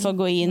jag inte får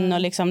gå in och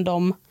liksom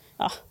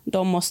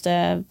de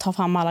måste ta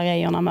fram alla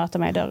grejerna och möta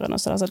mig i dörren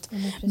och sådär. Så att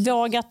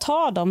våga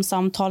ta de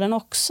samtalen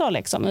också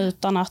liksom,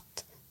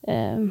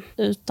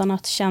 utan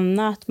att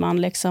känna att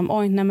man liksom,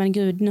 oj nej men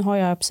gud, nu har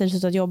jag precis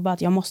slutat jobba,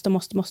 att jag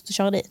måste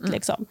köra dit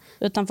liksom.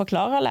 Utan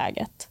förklara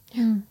läget.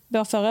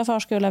 Vår förra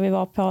förskola vi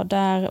var på,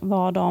 där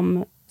var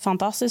de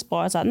fantastiskt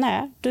bra. Så här,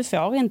 nej, du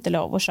får inte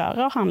lov att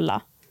köra och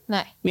handla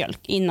mjölk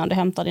innan du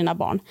hämtar dina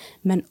barn.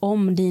 Men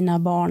om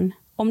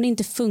det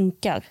inte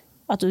funkar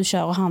att du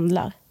kör och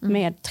handlar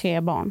med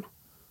 3 barn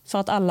för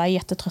att alla är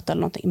jättetrötta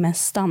eller någonting, men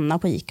stanna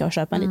på ICA och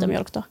köpa en liten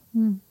mjölk då.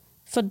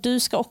 För du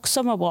ska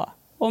också må bra.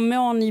 Och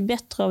mår ni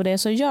bättre av det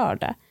så gör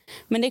det.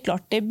 Men det är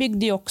klart, det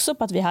byggde ju också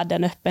på att vi hade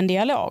en öppen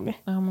dialog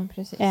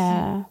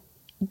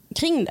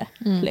kring det.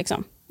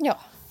 Liksom. Ja,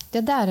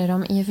 det där är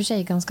de i och för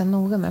sig ganska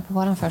noga med på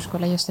vår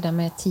förskola. Just det där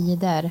med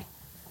tider,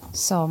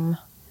 som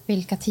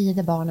vilka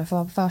tider barnen får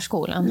vara på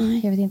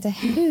förskolan. Jag vet inte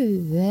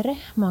hur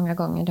många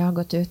gånger det har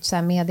gått ut så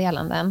här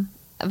meddelanden.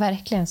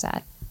 Verkligen så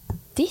här,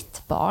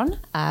 ditt barn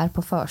är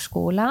på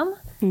förskolan.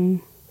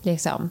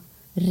 Liksom,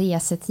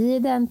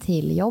 resetiden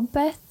till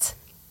jobbet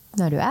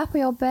när du är på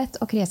jobbet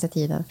och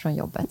resetiden från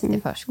jobbet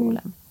till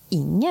förskolan.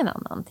 Ingen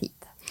annan tid.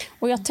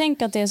 Och jag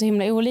tänker att det är så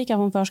himla olika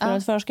från förskola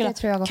till förskola.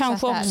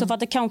 Kanske också för att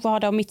det kanske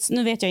har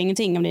nu vet jag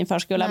ingenting om din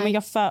förskola, men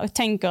jag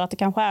tänker att det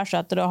kanske är så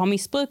att det har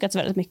missbrukats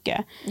väldigt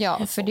mycket. Ja,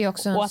 för det är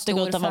också en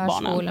stor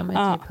förskola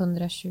med typ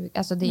 120.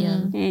 Alltså det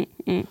är,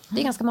 det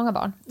är ganska många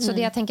barn. Så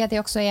det jag tänker att det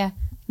också är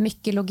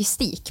mycket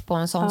logistik på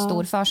en sån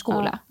stor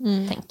förskola.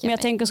 Men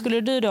jag tänker,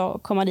 skulle du då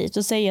komma dit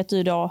och säga att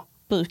du då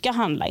brukar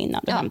handla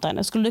innan du hämtar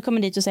henne. Skulle du komma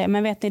dit och säga,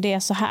 men vet ni, det är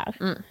så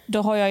här.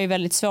 Då har jag ju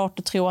väldigt svårt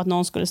att tro att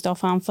någon skulle stå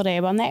framför dig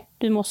och bara, nej,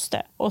 du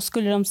måste. Och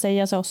skulle de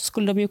säga så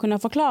skulle de ju kunna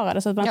förklara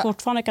det så att man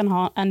fortfarande kan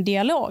ha en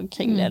dialog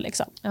kring det.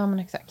 Liksom. Ja, men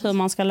exakt. Hur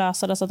man ska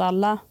lösa det så att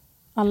alla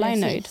är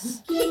nöjd.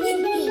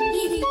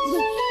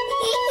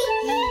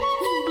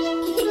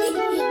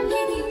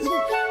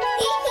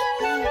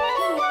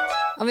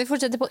 Om vi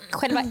fortsätter på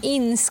själva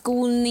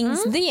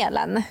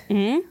inskolningsdelen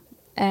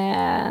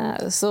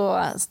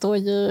så står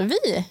ju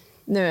vi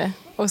nu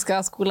och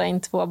ska skola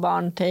in 2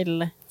 barn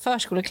till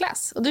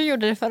förskoleklass. Och du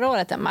gjorde det förra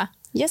året, Emma.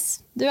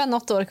 Yes. Du har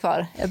något år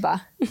kvar, Ebba.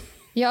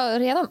 Jag har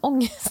redan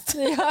ångest.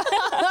 Ja.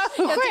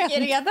 Jag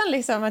tycker redan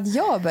liksom att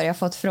jag börjar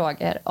fått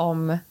frågor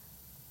om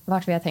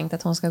vart vi har tänkt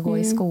att hon ska gå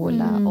i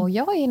skola. Och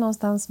jag är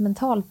någonstans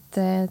mentalt,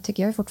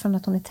 tycker jag fortfarande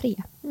att hon är 3.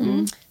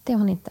 Det är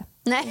hon inte.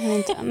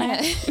 Nej.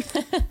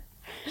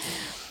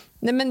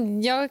 Nej,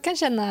 men jag kan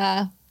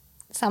känna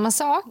samma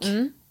sak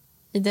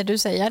i det du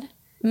säger.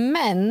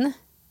 Men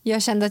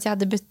jag kände att jag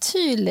hade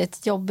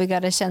betydligt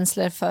jobbigare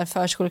känslor för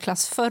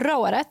förskoleklass förra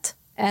året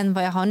än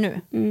vad jag har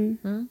nu.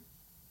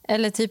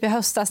 Eller typ i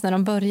höstas när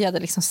de började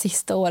liksom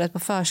sista året på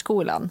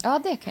förskolan. Ja,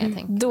 det kan jag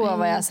tänka. Då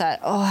var jag så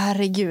här,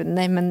 herregud,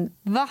 nej men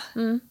va?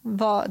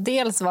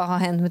 Dels vad har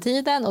hänt med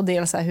tiden och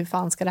dels så här, hur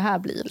fan ska det här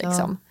bli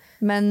liksom.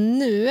 Men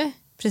nu,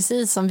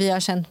 precis som vi har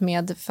känt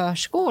med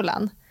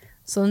förskolan,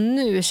 så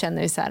nu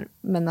känner vi så här,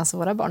 men alltså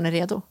våra barn är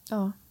redo.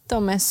 Ja.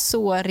 De är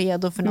så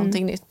redo för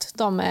någonting nytt.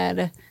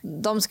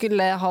 De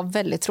skulle ha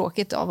väldigt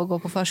tråkigt av att gå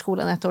på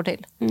förskolan ett år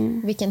till.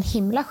 Vilken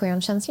himla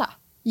skön känsla.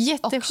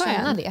 Jätteskön. Och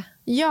känna det.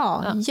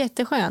 Ja,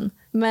 jätteskön.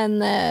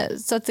 Men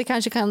så att det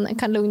kanske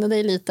kan lugna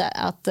dig lite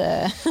att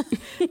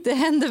det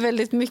händer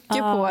väldigt mycket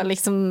på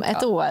liksom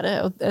ett år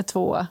och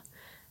 2.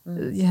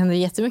 Det händer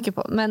jättemycket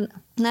på. Men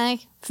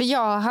nej, för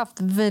jag har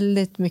haft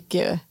väldigt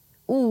mycket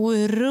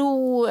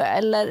oro,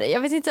 eller jag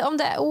vet inte om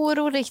det är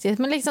oro riktigt,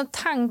 men liksom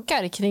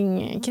tankar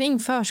kring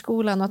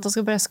förskolan och att de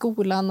ska börja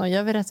skolan och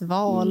gör vi rätt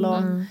val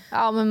och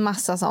men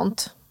massa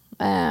sånt.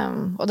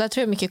 Och där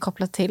tror jag mycket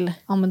kopplat till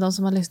men de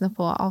som har lyssnat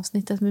på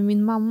avsnittet med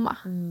min mamma.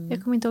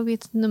 Jag kommer inte ihåg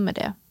vilket nummer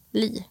det är.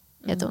 Li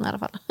heter hon i alla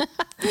fall.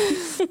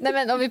 Nej,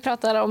 men, och vi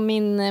pratar om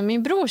min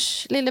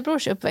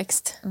lillebrors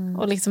uppväxt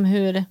och liksom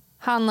hur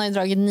han har ju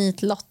dragit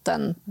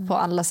nitlotten på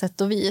alla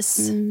sätt och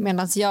vis.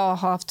 Medan jag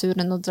har haft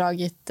turen och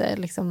dragit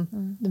liksom,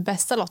 den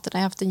bästa lotten. Jag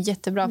har haft en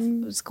jättebra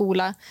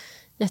skola,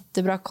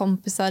 jättebra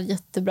kompisar,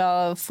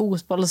 jättebra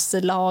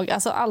fotbollslag.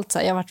 Alltså allt så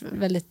här. Jag har varit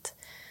väldigt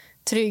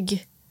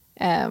trygg.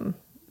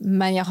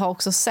 Men jag har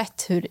också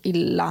sett hur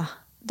illa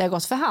det har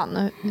gått för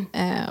han.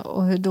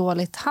 Och hur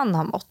dåligt han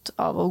har mått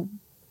av att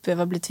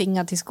behöva bli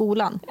tvingad till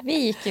skolan.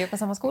 Vi gick ju på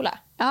samma skola.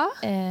 Ja.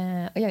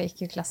 Och jag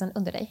gick ju klassen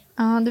under dig.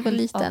 Ja, du var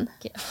liten.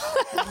 Och,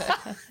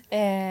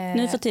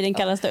 Nu för tiden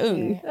kallas det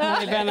ung.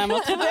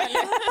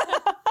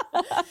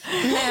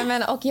 Nej,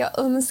 men, och jag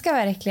önskar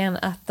verkligen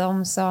att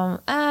de som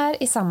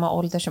är i samma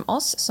ålder som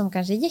oss, som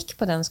kanske gick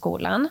på den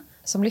skolan,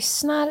 som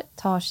lyssnar,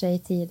 tar sig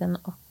tiden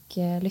och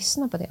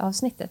lyssnar på det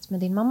avsnittet med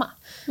din mamma.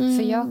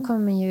 För jag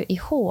kommer ju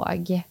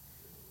ihåg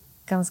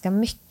ganska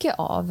mycket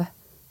av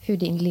hur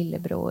din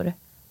lillebror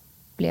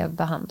blev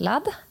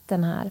behandlad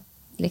den här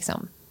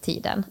liksom,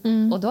 tiden.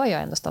 Och då har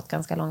jag ändå stått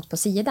ganska långt på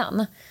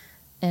sidan.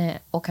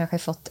 Och kanske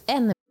fått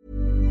en...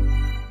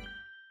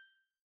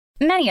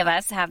 Many of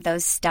us have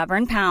those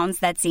stubborn pounds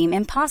that seem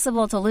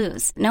impossible to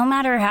lose, no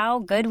matter how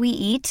good we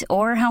eat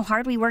or how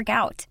hard we work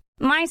out.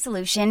 My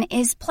solution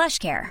is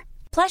PlushCare.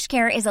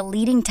 PlushCare is a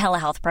leading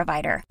telehealth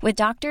provider with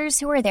doctors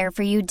who are there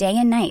for you day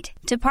and night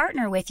to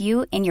partner with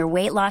you in your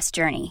weight loss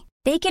journey.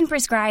 They can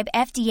prescribe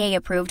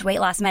FDA-approved weight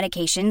loss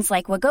medications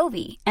like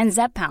Wegovy and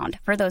Zepbound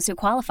for those who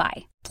qualify.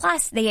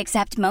 Plus, they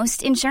accept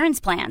most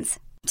insurance plans.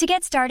 To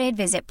get started,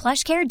 visit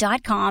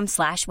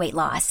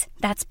plushcare.com/weightloss.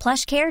 That's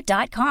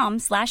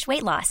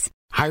plushcare.com/weightloss.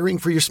 Hiring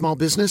for your small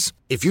business?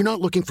 If you're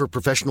not looking for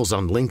professionals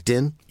on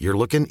LinkedIn, you're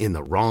looking in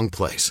the wrong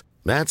place.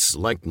 That's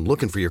like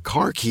looking for your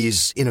car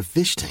keys in a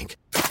fish tank.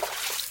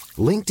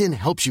 LinkedIn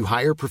helps you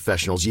hire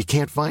professionals you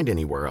can't find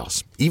anywhere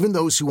else, even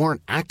those who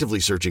aren't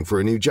actively searching for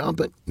a new job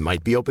but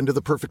might be open to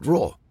the perfect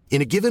role.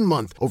 In a given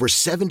month, over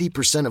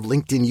 70% of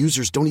LinkedIn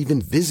users don't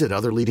even visit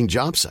other leading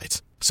job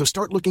sites. So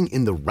start looking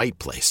in the right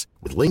place.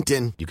 With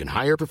LinkedIn, you can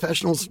hire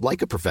professionals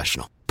like a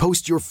professional.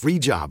 Post your free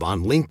job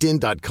on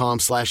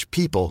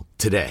linkedin.com/people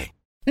today.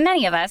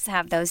 Many of us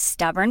have those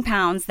stubborn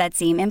pounds that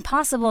seem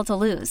impossible to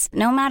lose,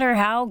 no matter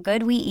how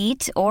good we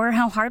eat or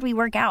how hard we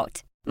work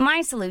out.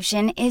 My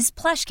solution is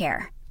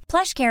PlushCare.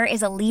 PlushCare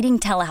is a leading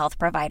telehealth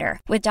provider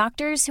with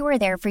doctors who are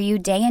there for you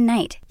day and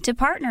night to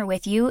partner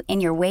with you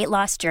in your weight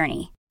loss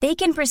journey. They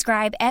can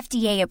prescribe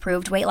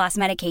FDA-approved weight loss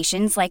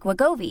medications like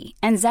Wegovy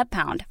and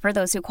Zepbound for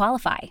those who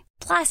qualify.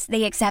 Plus,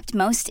 they accept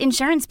most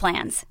insurance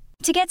plans.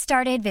 To get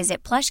started,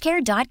 visit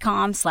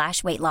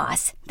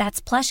plushcare.com/weightloss.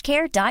 That's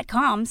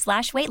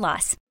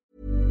plushcare.com/weightloss.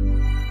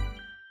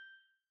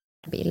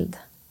 Bild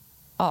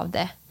av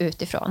det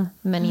utifrån,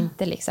 men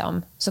inte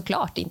liksom,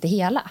 såklart inte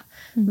hela.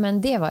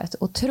 Men det var ett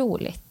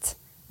otroligt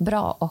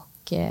bra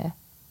och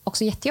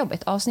också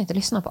jättejobbigt avsnitt att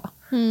lyssna på.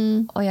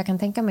 Och jag kan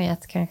tänka mig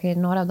att kanske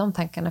några av de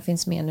tankarna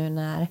finns med nu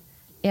när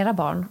era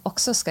barn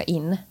också ska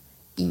in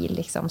i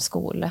liksom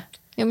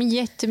Ja, men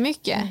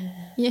jättemycket.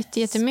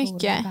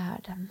 Jättemycket.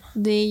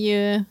 Det är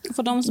ju...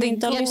 För de som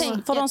inte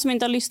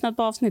har lyssnat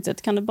på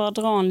avsnittet, kan du bara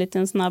dra en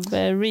liten snabb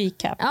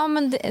recap? Ja,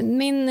 men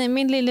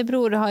min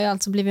lillebror har ju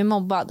alltså blivit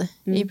mobbad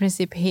i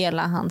princip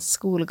hela hans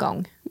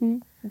skolgång.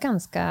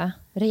 Ganska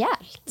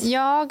rejält.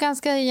 Ja,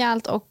 ganska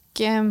rejält,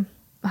 och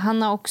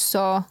han har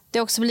också, det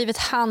har också blivit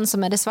han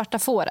som är det svarta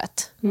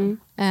fåret.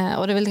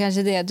 Och det är väl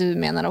kanske det du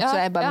menar också,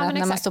 Ebba, men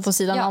när man står på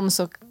sidan om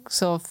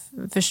så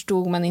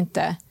förstod man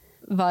inte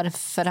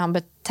varför han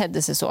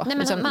betedde sig så. Nej,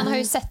 men man har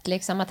ju sett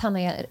liksom att han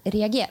har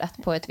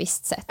reagerat på ett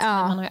visst sätt.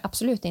 Men man har ju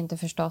absolut inte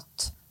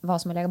förstått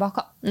vad som är legat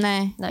bakom.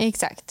 Nej,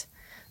 exakt.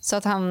 Så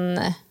att han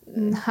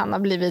har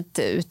blivit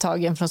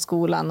uttagen från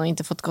skolan och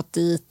inte fått gått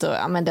dit.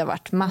 Och, men det har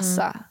varit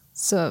massa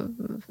så,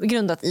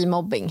 grundat i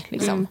mobbing.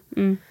 Liksom.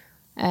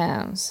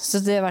 Så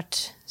det har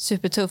varit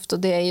supertufft och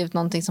det är ju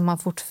någonting som man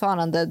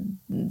fortfarande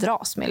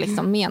dras med.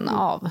 Liksom, men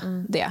av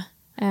det.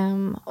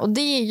 Och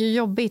det är ju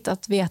jobbigt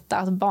att veta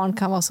att barn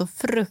kan vara så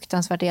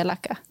fruktansvärt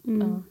elaka.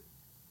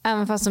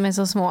 Även fast de är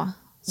så små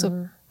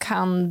så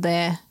kan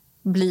det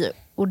bli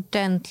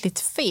ordentligt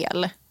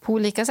fel på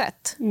olika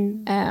sätt.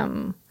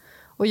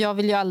 Och jag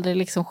vill ju aldrig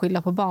liksom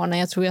skylla på barnen.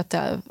 Jag tror att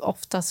det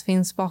oftast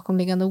finns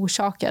bakomliggande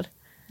orsaker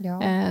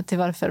till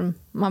varför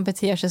man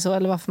beter sig så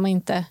eller varför man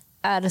inte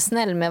är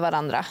snäll med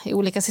varandra i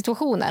olika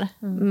situationer.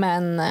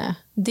 Men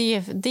det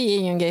är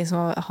ju en grej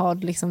som har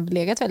liksom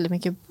legat väldigt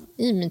mycket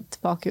i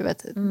mitt bakhuvud.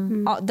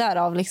 Ja,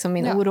 därav liksom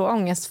min oro och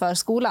ångest för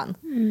skolan.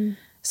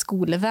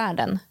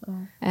 Skolvärlden.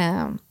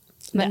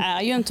 Men det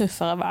är ju en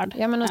tuffare värld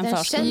än än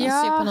förskolan.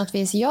 Känns ju på något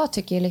vis. Jag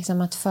tycker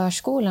liksom att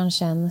förskolan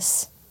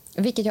känns,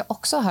 vilket jag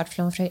också har hört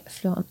från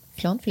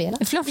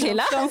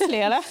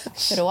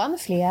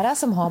flera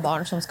som har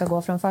barn som ska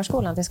gå från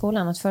förskolan till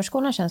skolan, att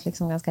förskolan känns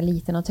liksom ganska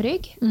liten och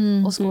trygg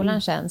och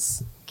skolan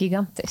känns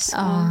gigantisk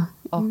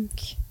och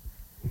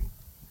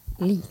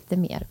lite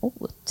mer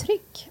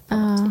otrygg på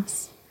något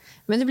vis.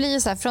 Men det blir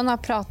ju så här, från att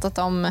ha pratat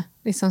om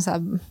liksom så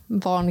här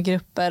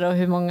barngrupper och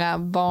hur många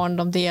barn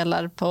de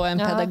delar på en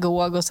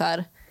pedagog och så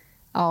här.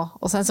 Ja,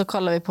 och sen så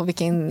kollar vi på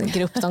vilken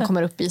grupp de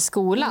kommer upp i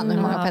skolan,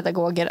 hur många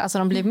pedagoger, alltså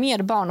de blir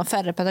mer barn och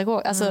färre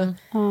pedagoger. Alltså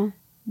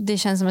det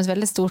känns som ett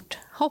väldigt stort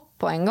hopp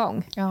på en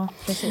gång. Ja,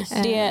 precis.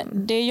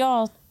 Det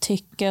jag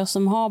tycker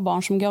som har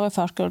barn som går i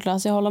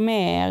förskoleklass, jag håller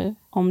med er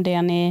om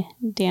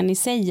det ni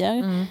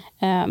säger.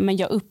 Men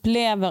jag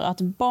upplever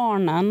att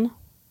barnen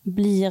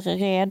blir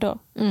redo.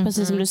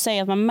 Precis som du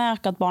säger, att man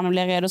märker att barnen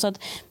blir redo. Så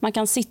att man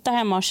kan sitta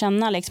hemma och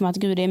känna liksom att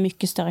gud, det är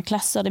mycket större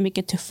klasser, det är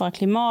mycket tuffare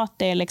klimat.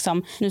 Det är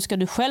liksom, nu ska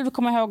du själv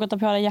komma ihåg att ta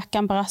på dig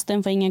jackan på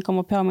rasten för ingen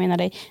kommer påminna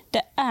dig.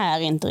 Det är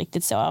inte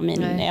riktigt så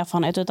min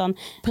erfarenhet. Utan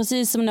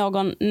precis som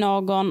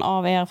någon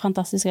av er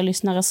fantastiska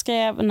lyssnare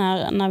skrev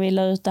när vi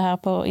la ut det här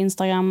på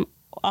Instagram,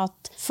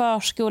 att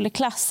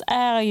förskoleklass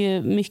är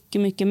ju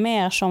mycket, mycket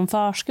mer som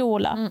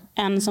förskola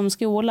än som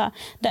skola.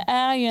 Det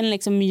är ju en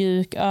liksom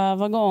mjuk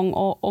övergång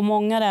och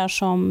många där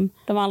som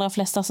de allra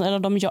flesta,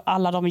 eller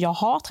alla de jag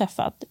har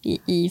träffat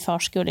i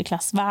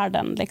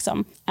förskoleklassvärlden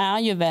liksom, är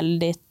ju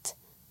väldigt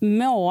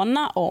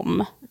måna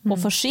om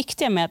och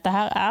försiktiga med att det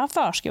här är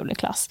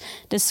förskoleklass.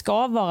 Det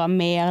ska vara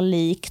mer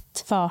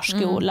likt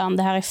förskolan.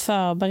 Det här är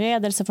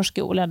förberedelse för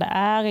skolan. Det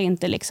är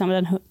inte liksom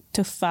den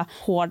tuffa,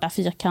 hårda,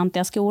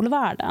 fyrkantiga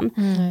skolvärlden.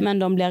 Men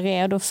de blir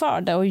redo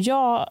för det. Och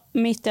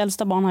mitt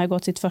äldsta barn har ju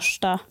gått sitt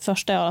första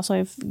år, så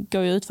jag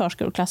går ju ut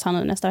förskoleklass här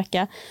nu nästa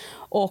vecka.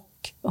 Och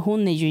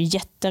hon är ju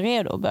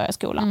jätteredo att börja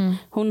skolan.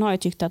 Hon har ju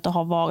tyckt att det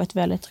har varit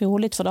väldigt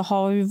roligt, för det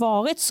har ju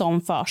varit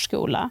som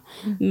förskola.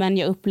 Men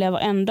jag upplever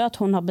ändå att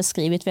hon har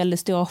beskrivit väldigt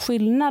stora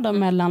skillnader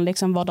mellan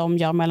liksom vad de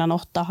gör mellan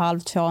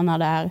 8,5-2 när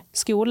det är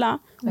skola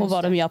och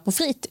vad de gör på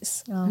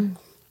fritids.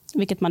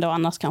 Vilket man då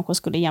annars kanske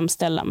skulle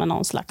jämställa med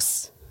någon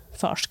slags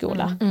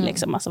förskola,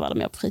 liksom, alltså vad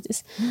de gör på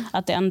fritids.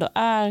 Att det ändå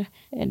är,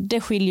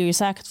 det skiljer ju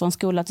säkert från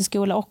skola till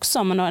skola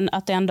också, men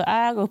att det ändå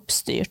är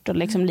uppstyrt och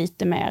liksom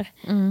lite mer,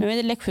 nu är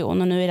det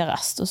lektion och nu är det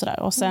rast och sådär.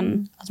 Och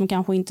sen att de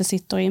kanske inte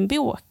sitter i en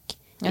bok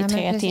i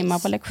 3 timmar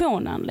på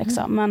lektionen.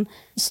 Liksom. Men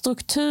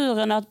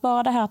strukturen, att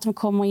bara det här att de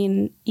kommer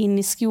in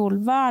i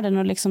skolvärlden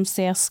och liksom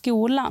ser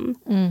skolan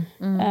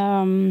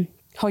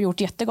har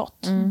gjort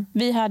jättegott.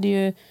 Vi hade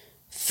ju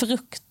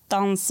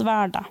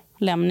fruktansvärda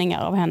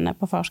lämningar av henne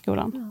på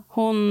förskolan.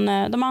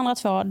 De andra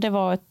 2, det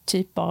var ett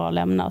typ bara att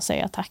lämna och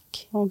säga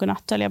tack och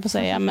godnatt, höll jag på att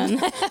säga, men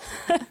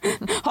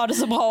ha det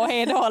så bra,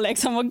 hej då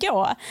liksom, och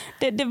gå.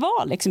 Det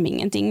var liksom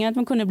ingenting, att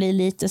man kunde bli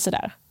lite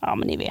sådär, ja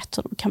men ni vet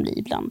hur de kan bli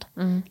ibland.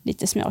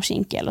 Lite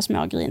småkinkiga eller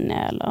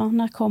smågrinniga eller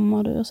när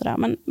kommer du och sådär.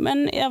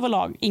 Men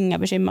överlag inga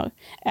bekymmer.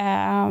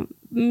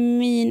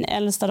 Min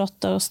äldsta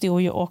dotter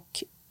stod ju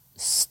och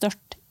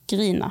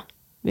störtgrina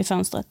vid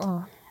fönstret.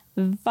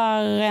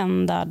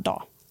 Varenda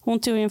dag. Hon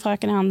tog en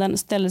fröken i handen,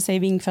 ställde sig i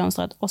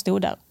vinkfönstret och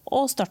stod där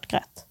och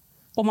störtgrät.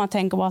 Och man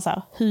tänker bara så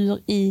här, hur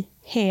i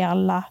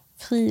hela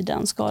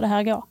friden ska det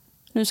här gå?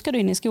 Nu ska du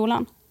in i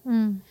skolan.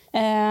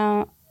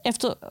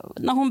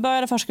 När hon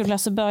började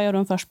förskoleklass så började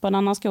hon först på en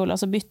annan skola,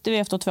 så bytte vi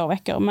efter 2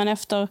 veckor. Men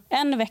efter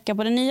 1 vecka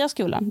på den nya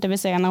skolan, det vill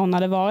säga när hon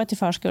hade varit i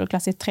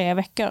förskoleklass i 3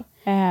 veckor,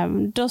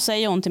 då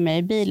säger hon till mig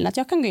i bilen att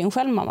jag kan gå in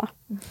själv, mamma.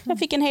 Jag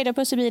fick en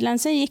hejdpuss i bilen,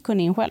 sen gick hon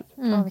in själv.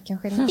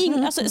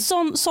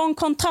 Sån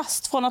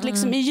kontrast från att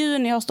liksom i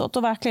juni har stått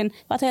och verkligen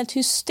varit helt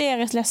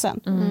hysteriskt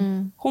ledsen.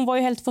 Hon var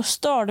ju helt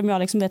förstörd om jag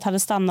liksom hade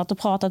stannat och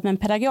pratat med en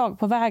pedagog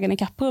på vägen i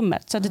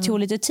kapprummet så att det tog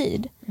lite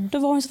tid. Då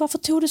var hon så, varför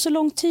tog det så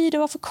lång tid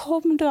och varför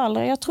kom du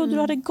aldrig? Jag trodde du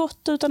hade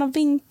gått utan att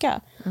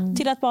vinka.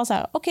 Till att bara så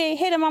här, okej,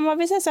 hej då mamma,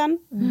 vi ses sen.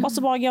 Och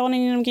så bara går hon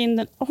in genom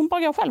grinden och hon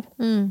bara går själv.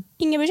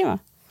 Inga bekymmer.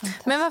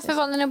 Men varför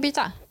valde ni att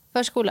byta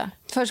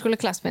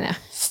förskoleklass menar jag?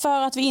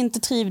 För att vi inte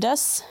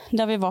trivdes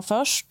där vi var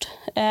först.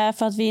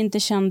 För att vi inte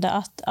kände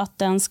att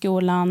den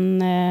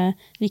skolan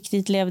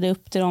riktigt levde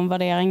upp till de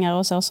värderingar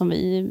och så som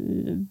vi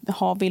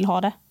vill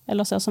ha det.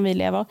 Eller så som vi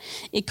lever.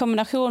 I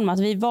kombination med att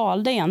vi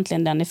valde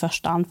egentligen den i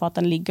första hand för att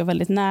den ligger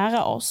väldigt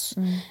nära oss.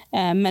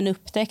 Men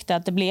upptäckte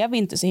att det blev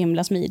inte så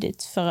himla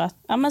smidigt. För att,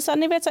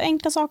 ni vet så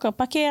enkla saker.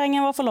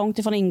 Parkeringen var för långt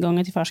ifrån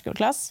ingången till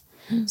förskoleklass.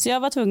 Så jag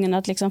var tvungen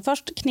att liksom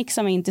först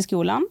knixa mig in till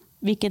skolan.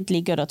 Vilket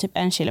ligger då typ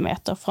 1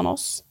 kilometer från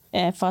oss.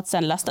 För att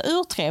sen lasta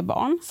ur 3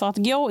 barn. För att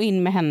gå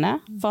in med henne.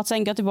 För att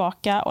sen gå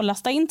tillbaka och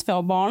lasta in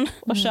 2 barn.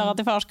 Och köra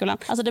till förskolan.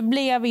 Alltså det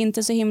blev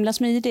inte så himla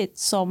smidigt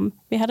som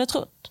vi hade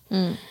trott.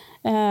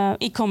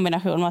 I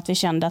kombination med att vi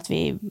kände att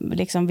vi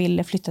liksom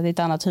ville flytta till ett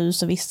annat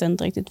hus. Och visste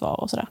inte riktigt var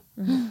och sådär.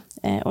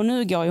 Och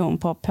nu går ju hon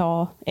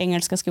på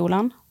engelska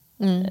skolan.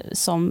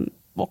 Som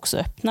också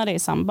öppnade i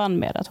samband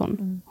med att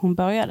hon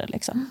började.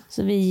 Liksom.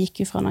 Så vi gick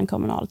ju från en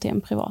kommunal till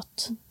en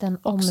privat. Den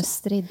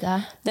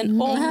omstridda.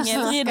 Den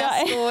ångestridda.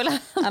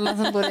 Alla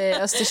som bor i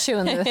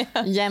Östersund,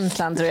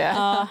 Jämtland tror jag.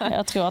 Ja,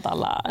 jag tror att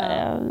alla.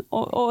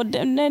 Och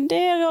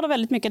det råder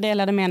väldigt mycket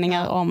delade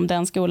meningar om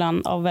den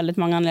skolan av väldigt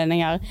många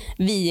anledningar.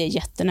 Vi är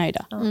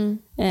jättenöjda.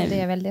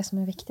 Det är väl det som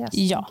är viktigast.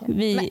 Ja,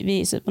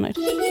 vi är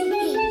supernöjda.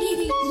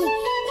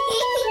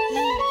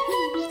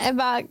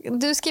 Ebba,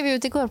 du skrev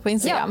ut igår på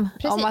Instagram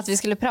om att vi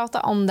skulle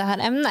prata om det här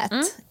ämnet.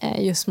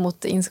 Just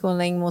mot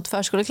inskolning mot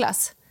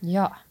förskoleklass.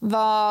 Ja.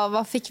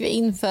 Vad fick vi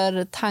in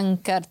för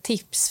tankar,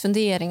 tips,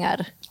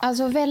 funderingar?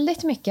 Alltså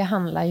väldigt mycket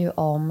handlar ju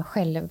om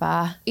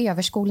själva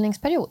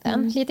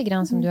överskolningsperioden. Lite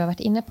grann som du har varit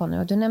inne på nu.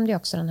 Och du nämnde ju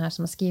också den här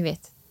som har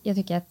skrivit. Jag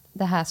tycker att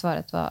det här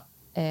svaret var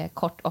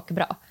kort och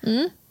bra.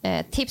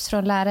 Tips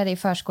från lärare i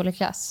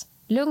förskoleklass.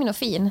 Lugn och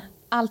fin.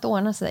 Allt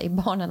ordnar sig.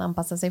 Barnen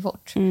anpassar sig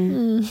fort.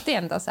 Det är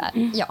ändå så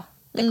här, ja.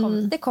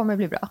 Det kommer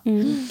bli bra.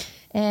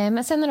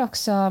 Men sen är det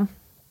också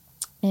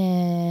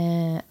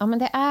men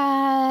det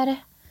är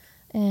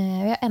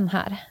vi har en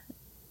här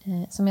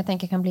som jag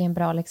tänker kan bli en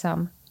bra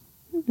liksom,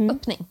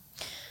 öppning.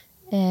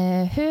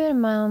 Hur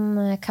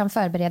man kan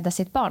förbereda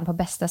sitt barn på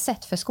bästa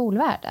sätt för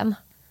skolvärlden.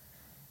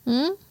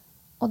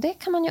 Och det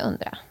kan man ju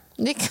undra.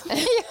 Det kan man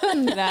ju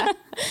undra.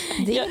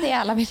 Det är det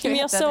alla vill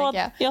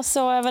veta. Jag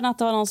såg även att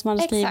det var någon som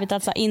hade skrivit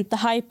att så, inte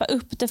hypa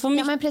upp det för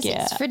mycket. Ja, men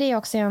precis. För det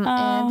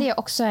är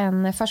också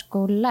en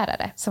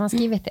förskollärare som har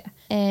skrivit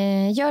det.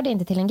 Gör det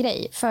inte till en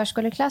grej.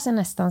 Förskoleklass är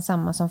nästan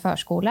samma som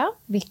förskola.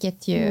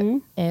 Vilket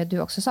ju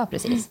du också sa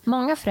precis.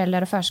 Många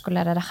föräldrar och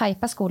förskollärare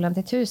hypar skolan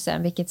till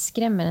 1000. Vilket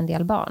skrämmer en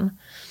del barn.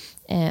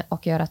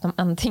 Och gör att de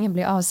antingen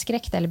blir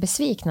avskräckta eller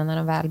besvikna när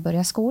de väl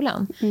börjar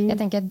skolan. Jag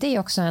tänker att det är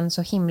också en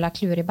så himla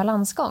klurig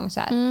balansgång. Så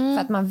här.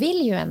 För att man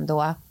vill ju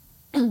ändå...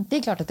 Det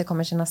är klart att det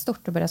kommer kännas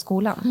stort att börja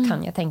skolan,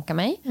 kan jag tänka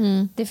mig.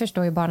 Det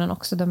förstår ju barnen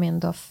också. De är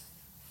ändå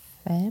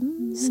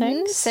 5,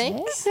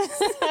 6.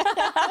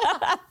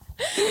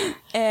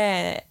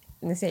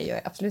 Nu säger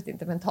jag absolut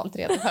inte mentalt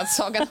redan för att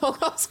Saga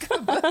någon ska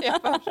börja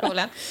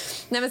förskolan.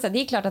 Nej, men så, det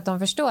är klart att de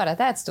förstår att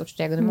det är ett stort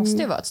steg och det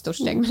måste ju vara ett stort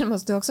steg. Men det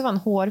måste också vara en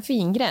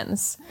hårfin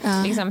gräns.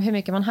 Liksom hur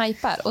mycket man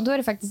hypar. Och då är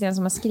det faktiskt en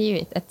som har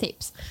skrivit ett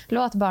tips.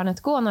 Låt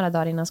barnet gå några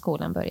dagar innan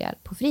skolan börjar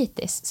på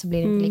fritids. Så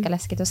blir det inte lika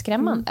läskigt och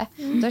skrämmande.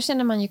 Då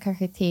känner man ju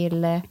kanske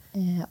till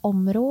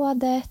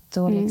området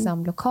och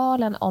liksom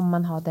lokalen om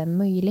man har den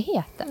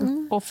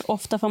möjligheten. Och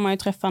ofta får man ju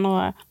träffa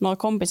några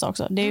kompisar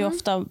också. Det är ju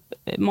ofta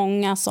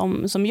många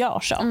som gör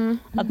så.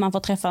 Att man får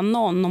träffa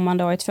någon, om man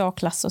då är 2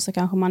 klasser så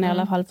kanske man i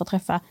alla fall får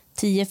träffa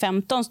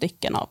 10-15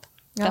 stycken av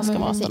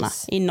klasskamraterna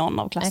i någon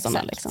av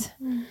klasserna. Liksom.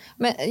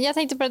 Men jag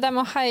tänkte på det där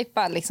med att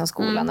hypa liksom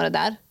skolan och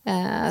det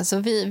där. Så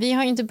vi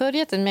har ju inte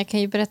börjat än, men jag kan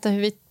ju berätta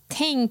hur vi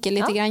tänker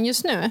lite grann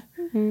just nu.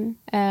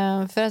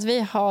 För att vi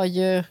har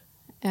ju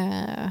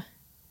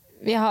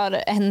vi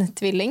har en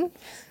tvilling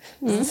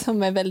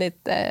som är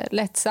väldigt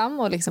lättsam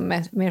och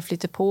liksom mer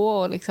flyter på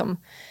och liksom,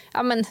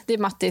 ja men det är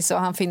Mattis och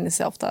han finner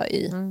sig ofta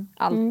i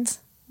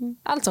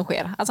allt som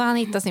sker. Alltså han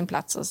hittar sin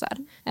plats och så här.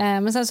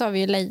 Men sen så har vi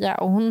ju Leia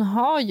och hon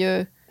har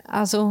ju,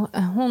 alltså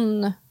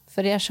hon,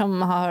 för er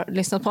som har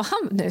lyssnat på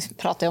nu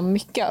pratar jag om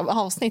mycket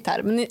avsnitt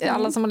här, men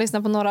alla som har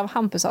lyssnat på några av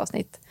Hampus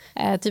avsnitt,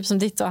 typ som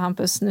ditt och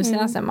Hampus nu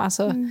senast,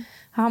 alltså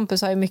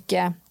Hampus har ju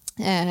mycket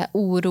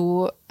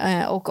oro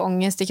och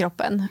ångest i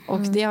kroppen. Och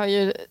det har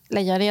ju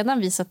Leia redan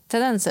visat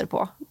tendenser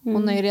på.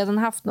 Hon har ju redan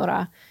haft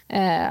några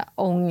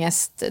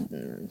ångest,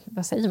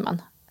 vad säger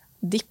man?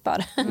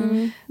 Dippar.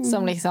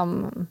 Som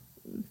liksom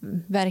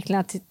verkligen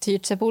har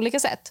tyrt sig på olika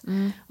sätt.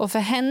 Och för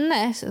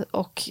henne,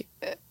 och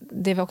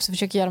det vi också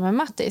försöker göra med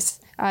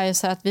Mattis, är ju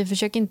så att vi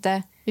försöker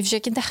inte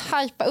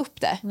hypa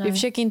upp det. Nej. Vi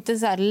försöker inte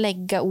så här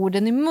lägga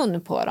orden i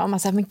mun på dem.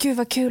 Alltså, men gud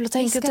vad kul att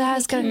tänka att det här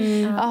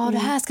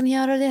ska ni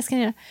göra och det ska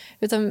ni göra.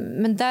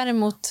 Men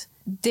däremot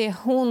det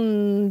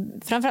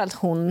framförallt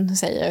hon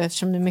säger,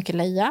 eftersom det är mycket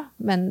Leia,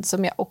 men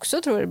som jag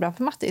också tror är bra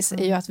för Mattis,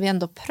 är ju att vi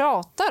ändå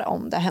pratar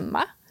om det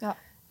hemma. Ja.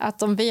 Att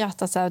de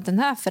vet att så här, den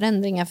här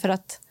förändringen, för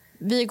att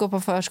vi går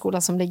på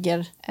förskola som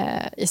ligger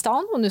i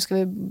stan och nu ska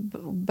vi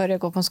börja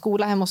gå på en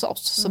skola hemma hos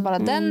oss. Så bara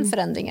den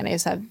förändringen är ju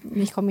så här,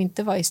 ni kommer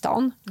inte vara i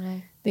stan.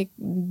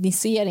 Ni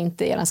ser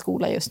inte er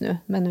skola just nu,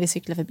 men vi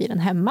cyklar förbi den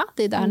hemma.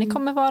 Det är där ni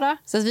kommer vara.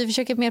 Så att vi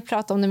försöker mer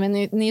prata om det med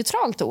en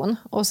neutral ton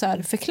och så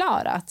här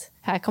förklara att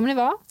här kommer ni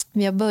vara.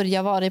 Vi har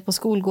börjat vara på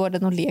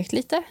skolgården och lekt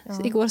lite.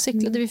 Så igår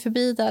cyklade vi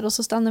förbi där och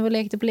så stannade vi och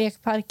lekte på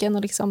lekparken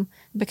och liksom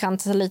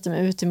bekantade sig lite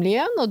med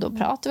utemiljön. Och då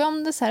pratade vi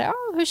om det så här,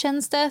 hur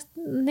känns det?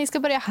 Ni ska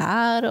börja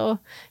här och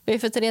vi har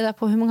fått reda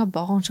på hur många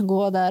barn som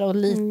går där och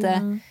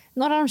lite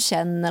några de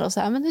känner och så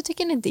här, men hur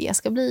tycker ni det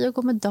ska bli att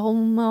gå med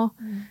dem och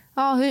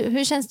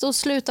hur känns det att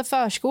sluta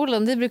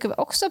förskolan? Det brukar vi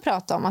också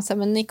prata om, alltså,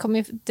 men ni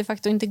kommer de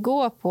facto inte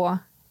gå på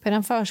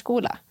en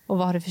förskola. Och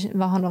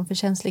vad har de för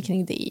känslor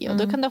kring det? Och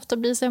då kan det ofta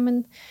bli så,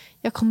 men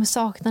jag kommer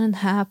sakna den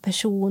här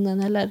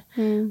personen. Eller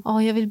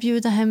jag vill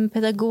bjuda hem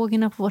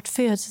pedagogerna på vårt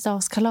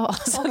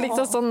födelsedagskalas.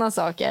 Liksom sådana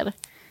saker.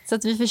 Så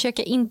att vi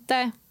försöker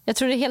inte... Jag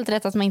tror det är helt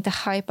rätt att man inte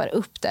hypar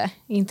upp det.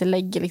 Inte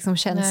lägger liksom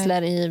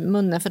känslor i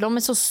munnen. För de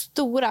är så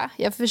stora.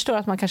 Jag förstår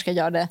att man kanske ska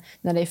göra det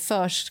när det är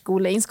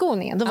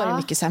förskoleinskolningen. Då var det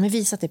mycket så här, men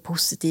visa att det är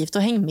positivt.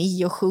 Och häng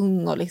med och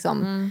sjung. Och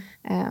liksom.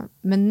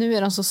 Men nu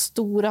är de så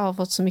stora och har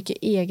fått så mycket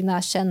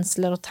egna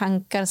känslor och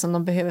tankar som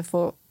de behöver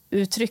få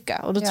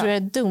uttrycka. Och då tror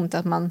jag det är dumt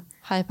att man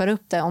hypar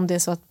upp det om det är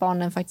så att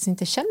barnen faktiskt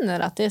inte känner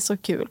att det är så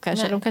kul.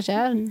 Kanske. De kanske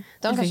är...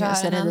 De kanske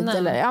har en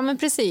annan. Ja, men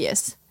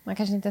precis. Man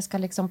kanske inte ska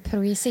liksom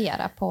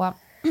projicera på...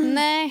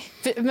 Nej,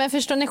 men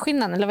förstår ni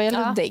skillnaden? Eller vad är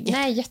luddig?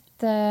 Nej,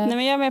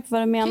 men jag är med på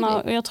vad du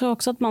menar. Och jag tror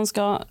också att man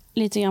ska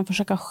lite grann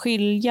försöka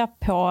skilja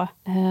på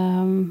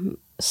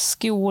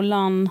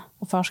skolan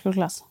och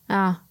förskoleklass.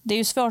 Ja. Det är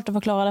ju svårt att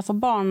förklara det för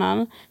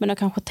barnen, men de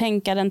kanske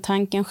tänka den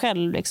tanken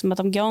själv. Liksom, att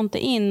de går inte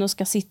in och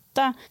ska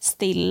sitta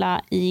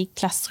stilla i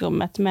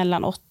klassrummet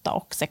mellan 8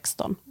 och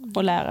 16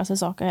 och lära sig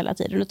saker hela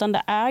tiden. Utan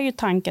det är ju,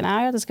 tanken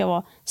är ju att det ska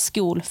vara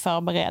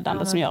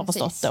skolförberedande som jag har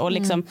förstått det. Och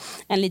liksom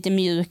en lite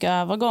mjuk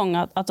övergång.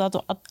 Att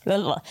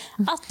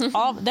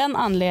av den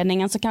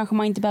anledningen så kanske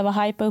man inte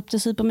behöver hypa upp det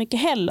supermycket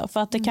heller. För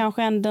att det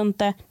kanske ändå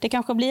inte... Det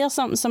kanske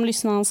blir som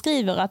lyssnaren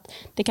skriver, att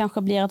det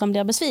kanske blir att de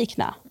blir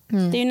besvikna.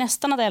 Det är ju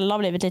nästan att Ella har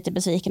blivit lite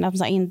besviken att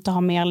hon inte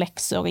har mer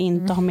läxor,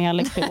 inte har mer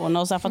lektioner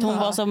och så, för att hon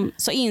var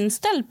så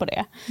inställd på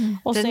det.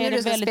 Och det så är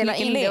det väldigt spela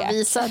mycket in lek. Det och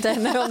visa det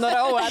om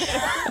några år.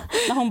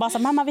 När hon bara sa,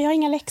 mamma vi har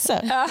inga läxor.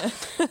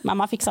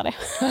 Mamma fixar det.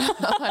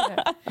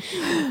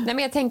 Nej, men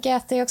jag tänker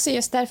att det är också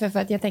just därför, för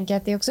att jag tänker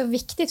att det är också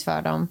viktigt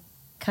för dem,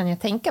 kan jag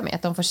tänka mig,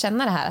 att de får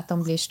känna det här, att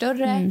de blir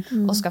större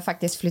och ska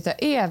faktiskt flytta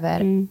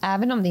över,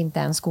 även om det inte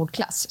är en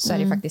skolklass, så är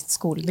det faktiskt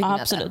skolbyggnaden.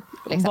 Absolut.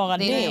 Liksom. Bara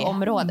det är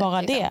området.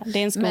 Bara liksom. det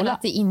är en skola. Men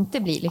att det inte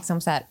blir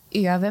liksom så här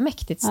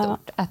övermäktigt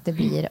stort, att det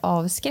blir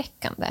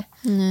avskräckande.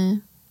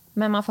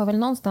 Men man får väl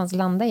någonstans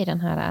landa i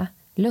den här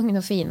lugn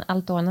och fin,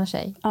 allt ordnar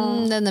sig.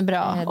 Den är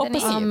bra.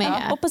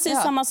 Och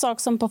precis samma sak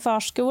som på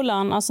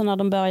förskolan, alltså när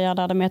de börjar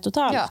där de är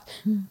totalt.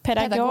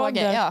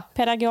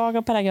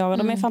 Pedagoger.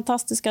 De är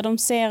fantastiska, de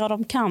ser och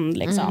de kan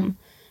liksom.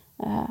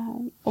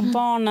 Och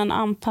barnen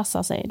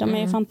anpassar sig. De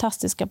är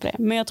fantastiska på det.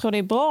 Men jag tror det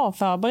är bra att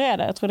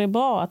förbereda. Jag tror det är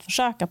bra att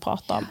försöka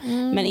prata om.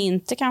 Men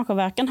inte kanske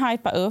varken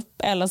hypa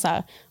upp eller så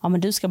här,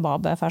 men du ska bara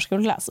börja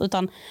förskoleklass.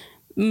 Utan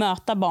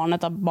möta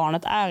barnet där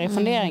barnet är i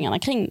funderingarna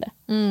kring det.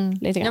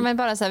 Lite grann. Ja, men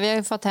bara så här, vi har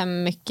ju fått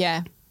hem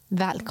mycket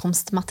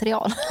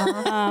välkomstmaterial.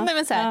 Nej,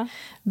 men så här,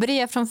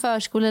 brev från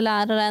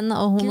förskoleläraren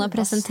och hon har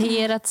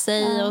presenterat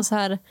sig och så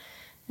här.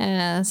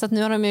 Så att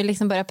nu har de ju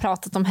liksom börjat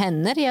prata om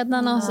henne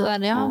redan och så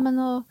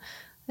där.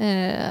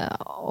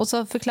 Och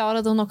så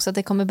förklarade hon också att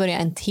det kommer börja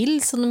en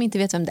till som de inte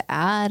vet vem det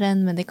är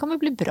än, men det kommer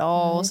bli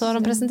bra. Och så har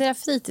de presenterat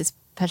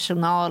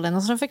fritidspersonalen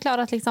och så har de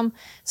förklarat liksom,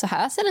 så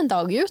här ser en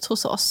dag ut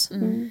hos oss.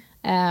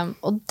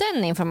 Och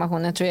den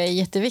informationen tror jag är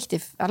jätteviktig,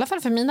 i alla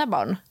fall för mina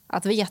barn,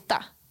 att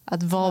veta.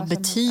 Att vad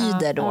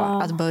betyder då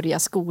att börja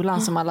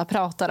skolan som alla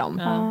pratar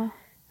om.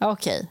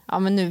 Okej,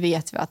 men nu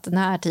vet vi att den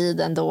här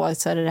tiden då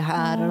så är det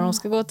här och de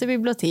ska gå till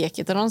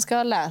biblioteket och de ska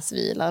ha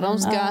läsvila och de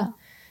ska...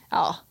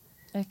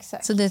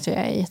 Exakt. Så det tror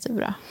jag är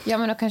jättebra. Ja,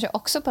 men då kanske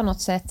också på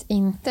något sätt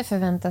inte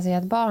förvänta sig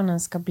att barnen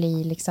ska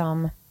bli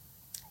liksom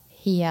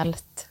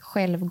helt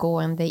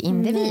självgående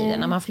individer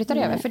när man flyttar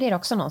över. För det är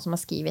också någon som har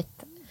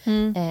skrivit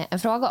en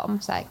fråga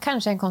om. Så här,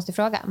 kanske en konstig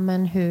fråga,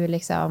 men hur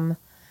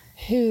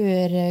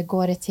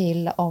går det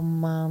till om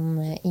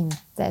man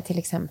inte, till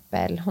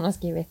exempel, hon har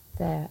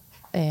skrivit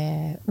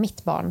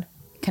mitt barn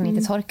kan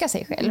inte torka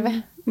sig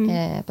själv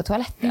på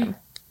toaletten.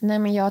 Nej,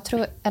 men jag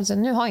tror, alltså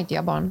nu har inte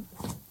jag barn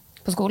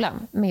på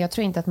skolan, men jag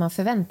tror inte att man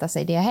förväntar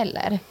sig det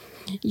heller.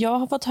 Jag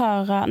har fått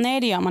höra,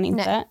 nej det gör man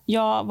inte. Nej.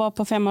 Jag var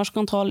på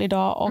 5-årskontroll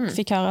idag och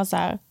fick höra så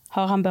här,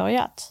 Har han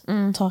börjat?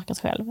 Torkat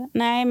själv?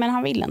 Nej, men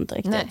han vill inte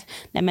riktigt.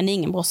 Nej men det är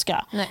ingen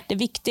brådska. Det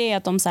viktiga är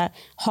att de så här,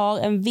 har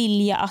en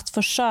vilja att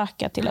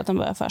försöka till att de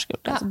börjar förskola.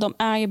 Alltså, de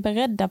är ju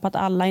beredda på att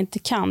alla inte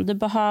kan. Du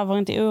behöver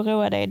inte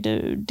oroa dig.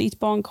 Ditt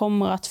barn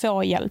kommer att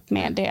få hjälp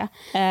med det.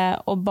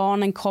 Och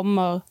barnen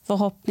kommer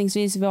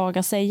förhoppningsvis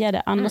våga säga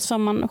det. Annars får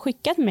man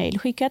skicka ett mejl,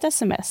 skicka ett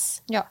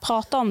sms.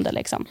 Prata om det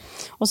liksom.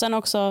 Och sen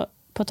också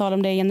på tal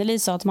om det Jenny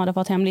sa att de hade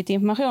fått hem lite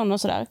information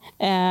och sådär.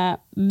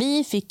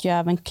 Vi fick ju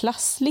även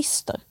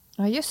klasslistor.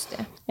 Ja, just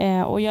det.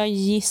 Och jag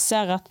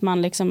gissar att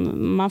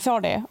man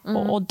får det.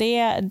 Och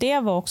det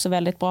var också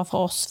väldigt bra för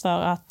oss för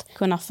att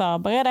kunna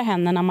förbereda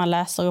henne när man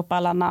läser upp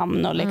alla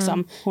namn. Och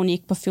liksom, hon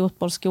gick på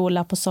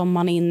fotbollsskola på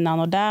sommaren innan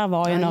och där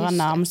var ju några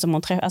namn som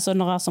hon alltså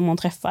några som hon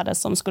träffade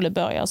som skulle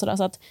börja och sådär.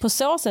 Så att på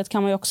så sätt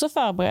kan man ju också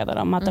förbereda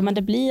dem att men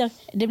det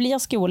blir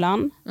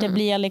skolan. Det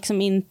blir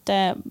liksom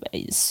inte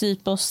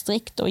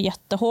superstrikt och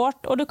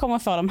jättehårt och du kommer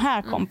få de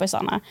här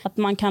kompisarna. Att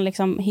man kan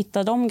liksom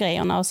hitta de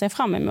grejerna och se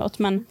fram emot.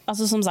 Men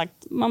alltså som sagt,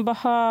 man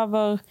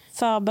behöver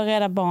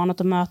förbereda barnet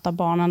och möta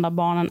barnen där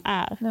barnen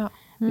är. Ja.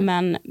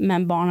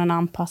 Men barnen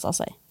anpassar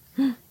sig.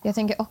 Jag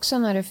tänker också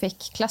när du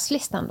fick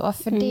klasslistan då,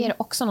 för det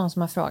är också någon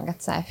som har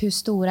frågat så här, hur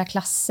stora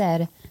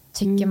klasser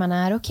tycker man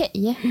är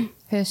okej?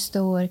 Hur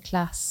stor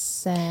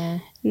klass?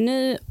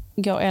 Nu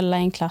går Ella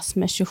i en klass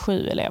med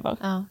 27 elever.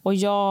 Ja. Och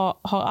jag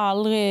har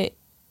aldrig,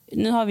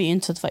 nu har vi ju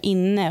inte sett vara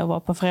inne och vara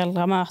på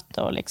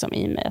föräldramöte och liksom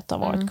i och med att det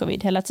har varit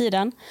covid hela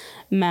tiden.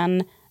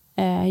 Men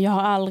jag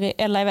har aldrig,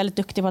 Ella är väldigt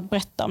duktig på att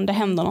berätta om det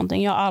händer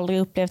någonting. Jag har aldrig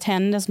upplevt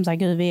henne som så här,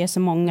 gud vi är så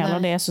många eller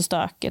det är så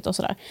stökigt och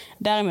sådär.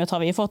 Däremot har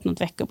vi fått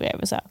något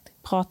veckobrev så här,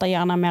 prata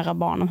gärna med era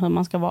barn om hur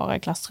man ska vara i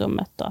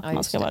klassrummet och att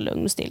man ska vara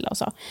lugn och stilla och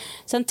så.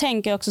 Sen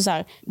tänker jag också så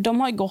här,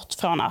 de har ju gått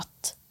från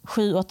att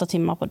 7-8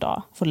 timmar på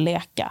dag för att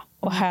leka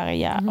och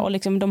härja. Och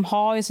liksom, de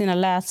har ju sina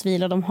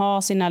läsvilor, de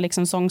har sina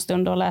liksom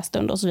sångstunder och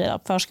lässtunder och så vidare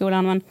på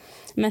förskolan.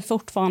 Men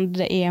fortfarande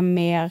det är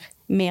mer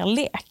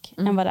lek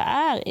än vad det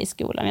är i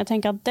skolan. Jag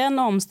tänker att den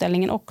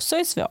omställningen också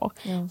är svår.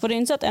 För det är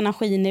inte så att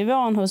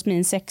energinivån hos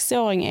min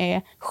 6-åring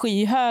är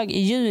skyhög i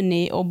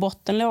juni och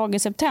bottenlåg i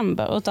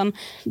september. Utan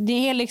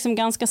det är liksom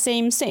ganska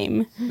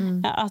same.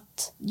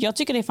 Att jag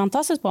tycker det är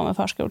fantastiskt bra med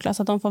förskoleklass.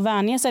 Att de får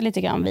vänja sig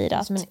lite grann vid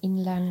att... Som en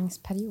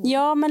inlärningsperiod.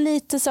 Ja, men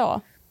lite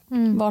så.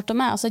 Vart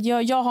de är. Så att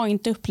jag har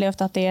inte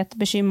upplevt att det är ett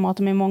bekymmer att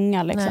de är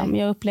många. Liksom.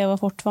 Jag upplever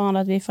fortfarande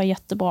att vi får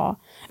jättebra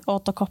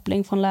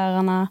återkoppling från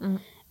lärarna.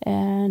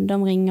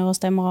 De ringer och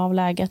stämmer av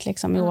läget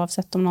liksom,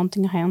 oavsett om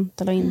någonting har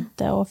hänt eller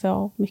inte och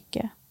får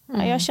mycket.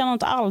 Jag känner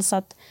inte alls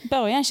att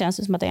början känns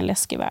det som att det är en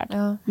läskig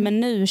värld. Men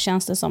nu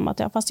känns det som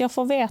att fast jag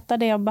får veta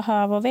det jag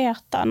behöver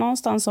veta.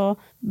 Någonstans så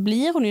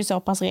blir hon ju så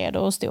pass redo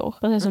och stor.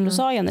 Precis som du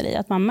sa Jenny,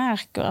 att man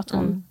märker att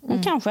hon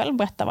kan själv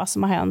berätta vad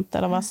som har hänt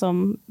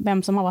eller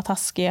vem som har varit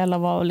taskig eller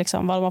vad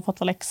de har fått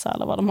för läxa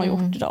eller vad de har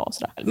gjort idag. Och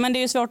sådär. Men det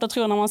är ju svårt att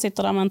tro när man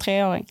sitter där med en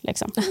 3-åring.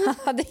 Liksom.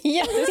 Det är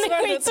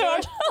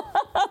jättesvårt.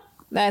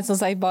 Nej, som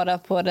sagt, bara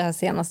på det här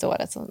senaste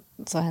året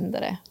så hände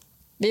det.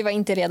 Vi var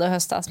inte redo i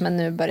höstas, men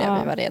nu börjar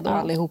vi vara redo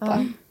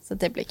allihopa. Så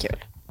det blir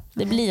kul.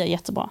 Det blir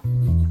jättebra.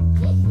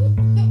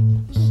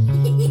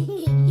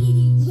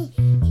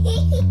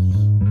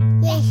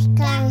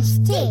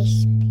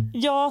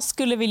 Jag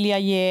skulle vilja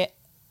ge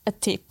ett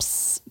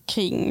tips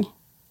kring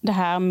det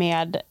här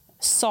med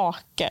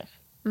saker.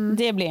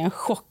 Det blir en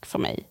chock för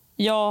mig.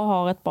 Jag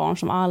har ett barn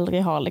som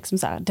aldrig har liksom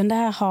så här, den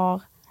där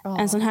har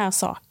en sån här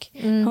sak.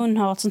 Hon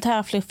har ett sånt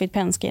här fluffigt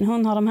penskin.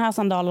 Hon har de här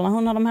sandalerna.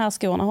 Hon har de här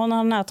skorna. Hon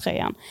har den här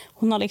tröjan.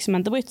 Hon har liksom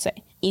inte brytt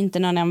sig. Inte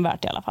någon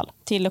nämnvärt i alla fall.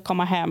 Till att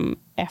komma hem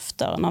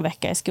efter någon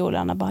vecka i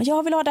skolan och bara,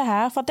 jag vill ha det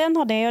här för att den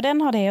har det och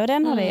den har det och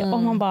den har det.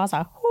 Och man bara så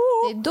här,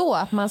 det är då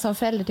att man som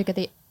förälder tycker att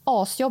det är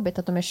asjobbigt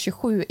att de är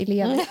 27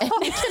 elever i en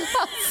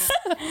klass.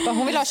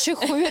 Hon vill ha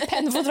 27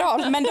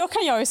 pennfodral. Men då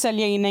kan jag ju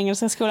sälja in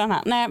engelska skolan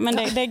här. Nej, men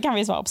det kan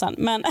vi svara på sen.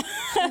 Men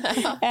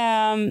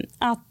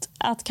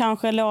att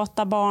kanske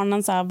låta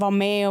barnen så här vara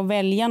med och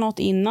välja något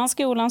innan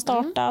skolan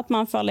startar. Att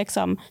man får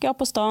liksom gå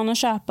på stan och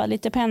köpa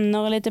lite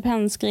pennor och lite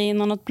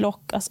pennskrin och något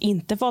block. Alltså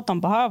inte för att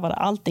de behöver det.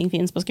 Allting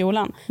finns på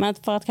skolan. Men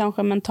för att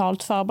kanske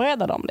mentalt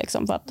förbereda dem.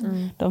 Liksom, för att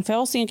de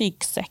får sin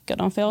ryggsäck och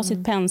de får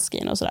sitt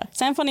pennskrin och sådär.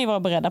 Sen får ni vara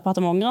beredda på att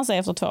de ångrar sig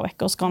efter 2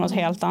 veckor och ska ha något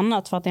helt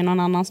annat för att det är någon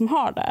annan som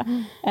har det.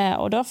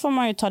 Och då får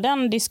man ju ta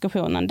den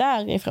diskussionen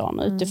därifrån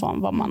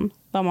utifrån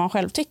vad man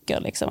själv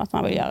tycker liksom, att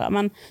man vill göra.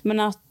 Men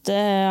att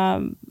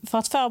för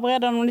att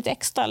förbereda dem lite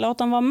extra, låt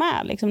dem vara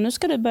med. Liksom. Nu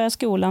ska du börja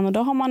skolan och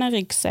då har man en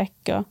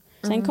ryggsäck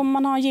och sen kommer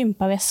man ha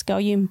gympaväska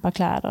och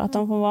gympakläder. Att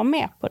de får vara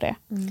med på det.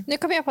 Nu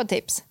kommer jag på ett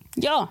tips.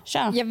 Ja,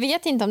 kör. Jag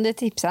vet inte om det är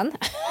tipsen.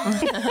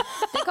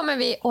 Det kommer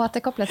vi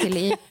återkoppla till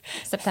i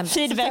september.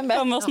 Feedback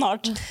kommer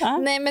snart.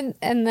 Nej, men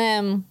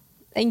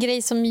en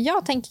grej som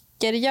jag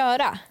tänker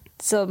göra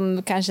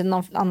som kanske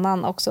någon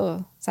annan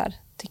också så här,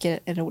 tycker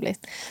är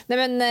roligt. Nej,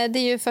 men det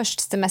är ju först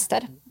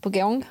semester på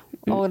gång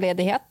och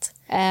ledighet.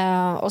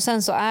 Och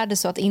sen så är det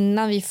så att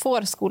innan vi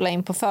får skola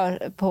in på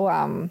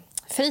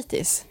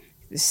fritids,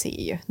 du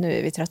ser ju, nu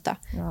är vi trötta,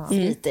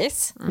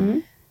 fritids,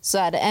 så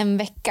är det en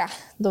vecka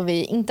då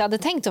vi inte hade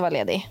tänkt att vara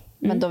ledig.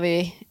 Men då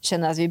vi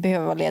känner att vi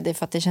behöver vara lediga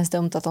för att det känns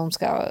dumt att de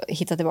ska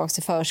hitta tillbaka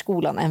till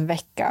förskolan en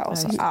vecka. Och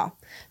så. Ja.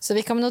 Så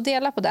vi kommer nog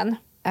dela på den.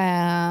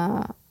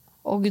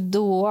 Och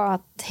då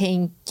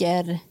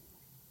tänker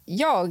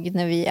jag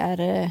när vi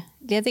är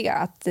lediga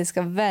att det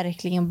ska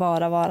verkligen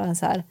bara vara en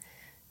så här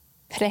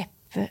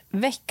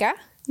preppvecka.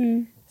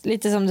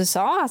 Lite som du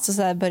sa, alltså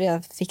så här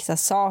börja fixa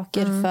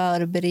saker,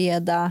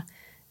 förbereda,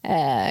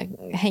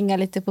 hänga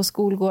lite på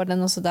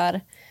skolgården och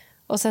sådär.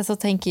 Och sen så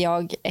tänker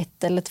jag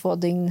 1 eller 2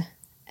 dygn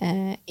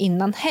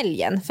innan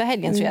helgen. För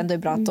helgen tror jag ändå är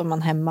bra att då är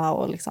man hemma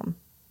och liksom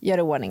gör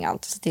i ordning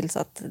allt. Så till så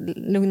att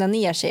lugna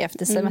ner sig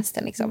efter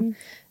semestern. Liksom.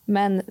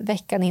 Men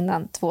veckan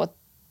innan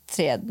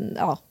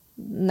 2-3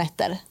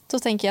 nätter. Då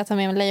tänker jag ta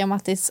med mig Leia och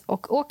Mattis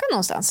och åka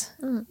någonstans.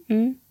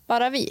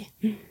 Bara vi.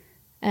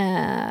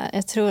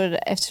 Jag tror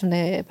eftersom det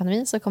är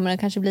pandemin så kommer det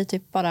kanske bli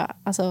typ bara...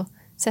 Alltså,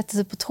 sätta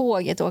sig på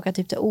tåget och åka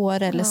typ till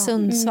Åre eller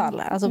Sundsvall.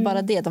 Alltså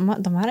bara det. De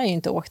här har ju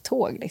inte åkt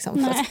tåg.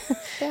 Liksom,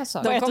 Det är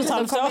så. De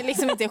kommer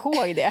liksom inte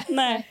ihåg det.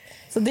 Nej.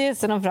 Så det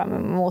ser de fram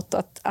emot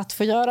att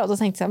få göra. Och då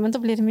tänkte jag, men då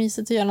blir det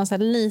mysigt att göra någon så här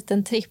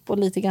liten tripp och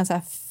lite grann så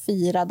här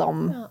fira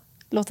dem. Ja.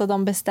 Låta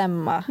dem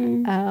bestämma.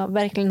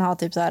 Verkligen ha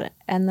typ så här 1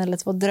 eller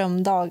 2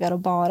 drömdagar och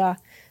bara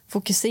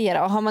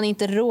fokusera. Och har man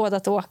inte råd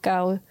att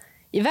åka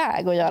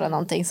iväg och göra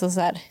någonting så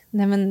här,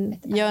 nej men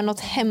gör något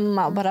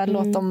hemma. Bara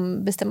låt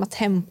dem bestämma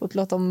tempot.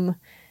 Låt dem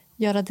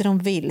göra det de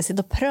vill.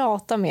 Sitta och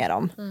prata med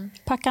dem.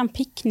 Packa en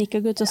picknick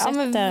och gå ut och sätta. Ja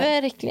men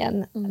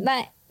verkligen.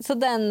 Nej, så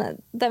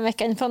den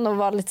veckan från att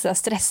vara lite så här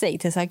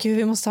stressig till så här, gud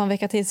vi måste ha en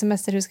vecka till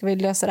semester. Hur ska vi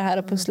lösa det här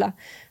och pussla?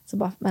 Så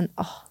bara, men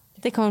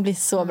det kommer bli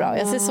så bra.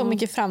 Jag ser så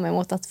mycket fram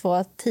emot att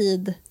få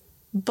tid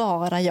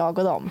bara jag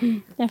och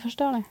dem. Jag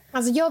förstår det.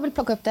 Alltså jag vill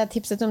plocka upp det här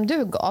tipset som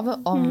du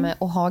gav om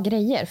att ha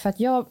grejer. För att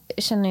jag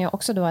känner ju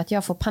också då att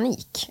jag får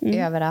panik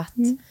över att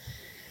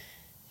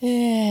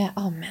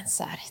men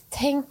så här,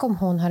 tänk om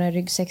hon har en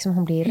ryggsäck som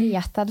hon blir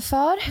retad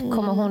för.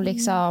 Kommer hon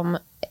liksom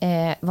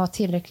vara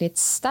tillräckligt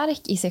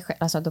stark i sig själv?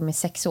 Alltså de är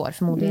 6 år,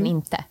 förmodligen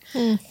inte.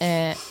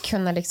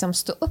 Kunna liksom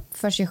stå upp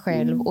för sig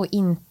själv och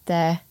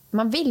inte...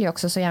 Man vill ju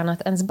också så gärna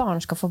att ens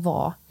barn ska få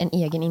vara en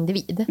egen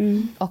individ.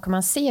 Och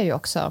man ser ju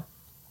också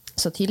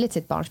så tydligt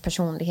sitt barns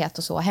personlighet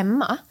och så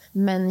hemma.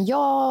 Men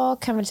jag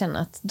kan väl känna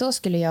att då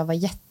skulle jag vara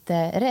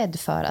jätterädd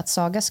för att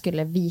Saga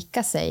skulle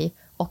vika sig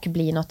och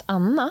bli något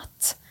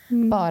annat.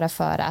 Bara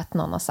för att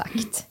någon har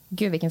sagt,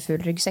 gud vilken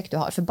ful ryggsäck du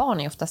har. För barn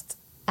är oftast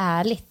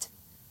ärligt,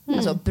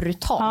 alltså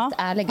brutalt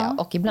ärliga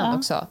och ibland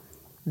också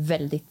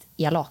väldigt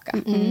elaka.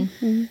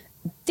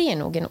 Det är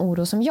nog en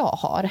oro som jag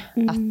har.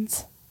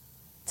 Att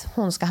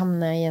hon ska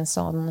hamna i en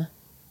sån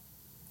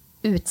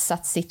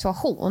utsatt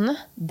situation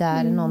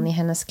där någon i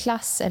hennes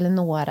klass eller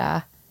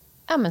några,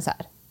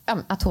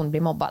 att hon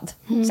blir mobbad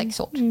 6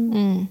 år.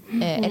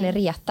 Eller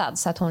retad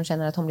så att hon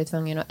känner att hon blir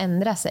tvungen att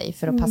ändra sig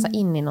för att passa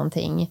in i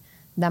någonting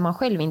där man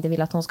själv inte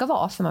vill att hon ska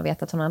vara för man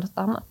vet att hon har något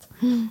annat.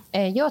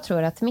 Jag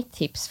tror att mitt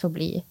tips får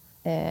bli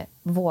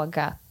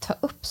våga ta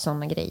upp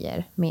såna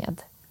grejer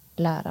med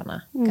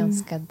lärarna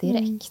ganska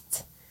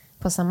direkt.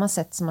 På samma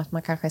sätt som att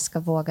man kanske ska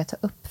våga ta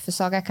upp. För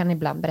Saga kan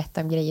ibland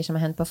berätta om grejer som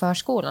har hänt på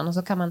förskolan. Och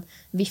så kan man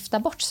vifta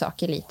bort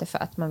saker lite för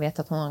att man vet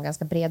att hon har en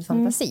ganska bred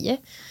fantasi.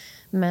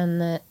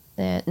 Men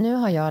nu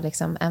har jag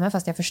liksom, även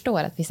fast jag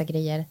förstår att vissa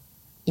grejer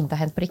inte har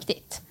hänt på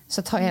riktigt.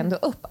 Så tar jag ändå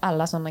upp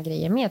alla sådana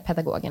grejer med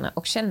pedagogerna.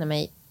 Och känner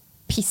mig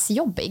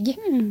pissjobbig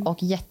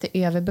och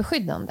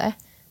jätteöverbeskyddande.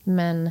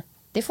 Men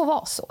det får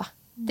vara så.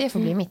 Det får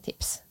bli mitt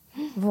tips.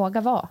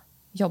 Våga vara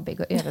jobbig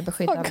och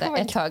överbeskyddande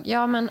ett tag.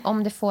 Ja, men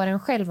om det får en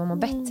själv att må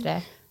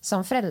bättre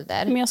som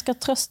förälder. Men jag ska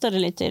trösta dig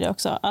lite i det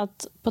också.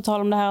 Att på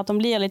tal om det här att de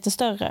blir lite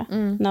större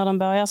när de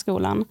börjar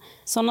skolan.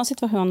 Sådana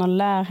situationer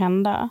lär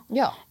hända.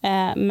 Ja.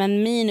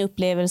 Men min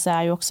upplevelse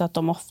är ju också att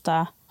de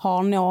ofta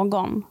har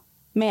någon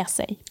med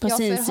sig på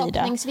sin sida.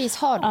 Förhoppningsvis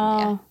har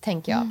de det,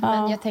 tänker jag.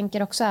 Men jag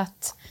tänker också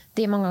att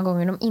det är många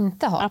gånger de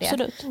inte har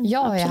det.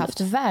 Jag har ju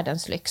haft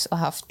världens lyx och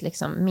haft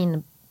liksom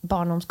min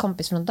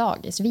barndomskompis från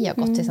dagis. Vi har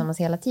gått tillsammans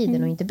hela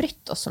tiden och inte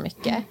brytt oss så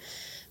mycket.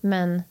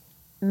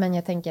 Men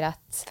jag tänker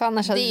att... För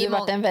annars hade det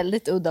varit en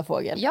väldigt udda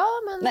fågel. Ja,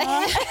 men...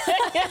 Ja.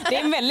 Det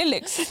är en väldigt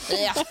lyx.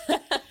 Ja.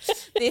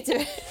 Det är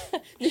tur.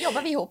 Nu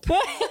jobbar vi ihop.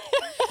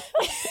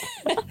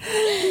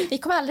 Vi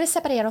kommer aldrig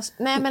separera oss.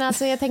 Nej, men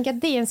alltså jag tänker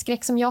att det är en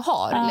skräck som jag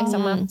har.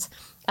 Liksom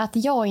att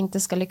jag inte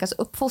ska lyckas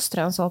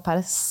uppfostra en så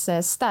pass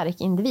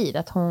stark individ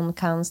att hon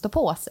kan stå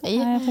på sig.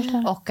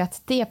 Ja, och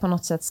att det på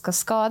något sätt ska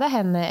skada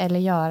henne eller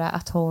göra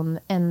att hon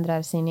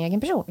ändrar sin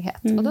egen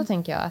personlighet. Och då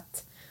tänker jag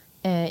att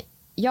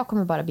jag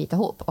kommer bara bita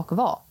ihop och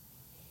vara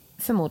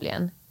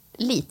förmodligen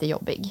lite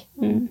jobbig.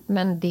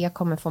 Men det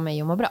kommer få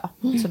mig att må bra.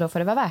 Så då får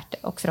det vara värt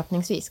det. Och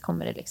förhoppningsvis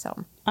kommer det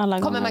liksom...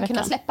 kommer man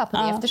kunna släppa på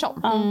det eftersom.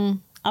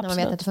 När man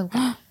vet att det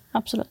funkar.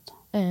 Absolut.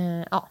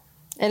 Ja.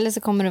 Eller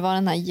så kommer det vara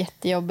den här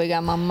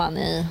jättejobbiga mamman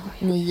i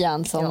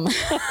 9:an som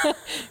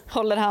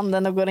håller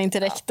handen och går in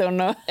till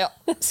rektorn. Och... Ja.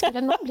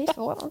 Skulle någon bli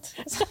förvånad?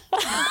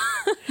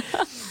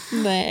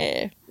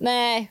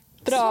 Nej.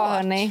 Bra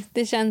hörni.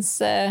 Det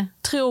känns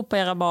tro på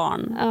era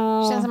barn.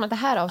 Känns som att det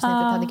här avsnittet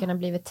hade kunnat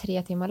blivit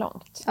 3 timmar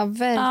långt. Ja,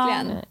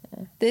 verkligen.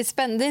 Det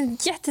är en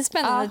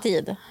jättespännande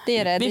tid. Det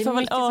är det. Vi får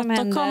väl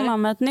återkomma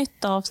med ett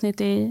nytt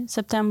avsnitt i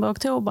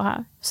september-oktober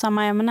här.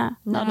 Samma ämne.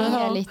 När ni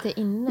är lite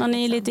inne. När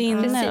ni är lite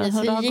inne. Precis,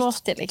 hur det har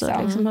gått det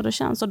liksom. Hur det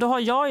känns. Och då har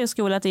jag ju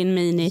skolat in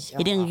Mini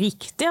i den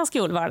riktiga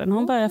skolvärlden.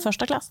 Hon börjar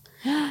 1:a klass.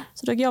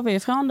 Så då går vi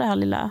ifrån det här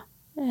lilla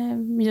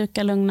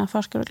mjuka, lugna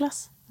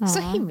förskoleklass. Så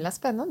himla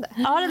spännande.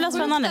 Ja, det blir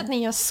spännande. Att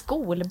ni har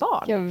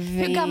skolbarn. Jag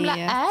vet. Hur gamla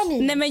är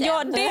ni? Nej, men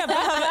jag behöver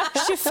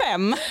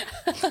 25.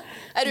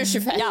 Är du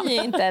 25? Jag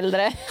är inte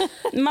äldre.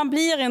 Man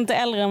blir inte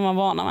äldre än man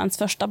var när ens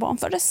första barn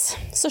föddes.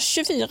 Så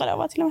 24 då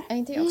var till och med. Är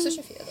inte jag också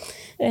 24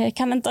 då?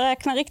 Kan inte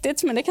räkna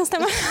riktigt, men det kan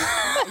stämma.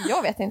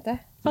 Jag vet inte.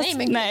 Fast,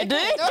 nej, du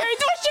kan ju inte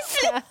vara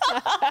 24.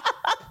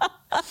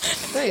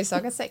 Då är ju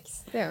Saga 6.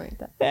 Det är hon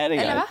inte.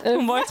 Eller va?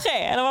 Hon var ju 3,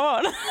 eller vad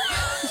var det?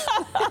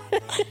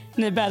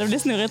 Nu börjar det bli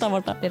snurrigt där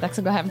borta. Det är dags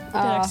att gå hem. Det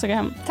är dags att gå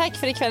hem. Tack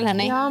för ikväll,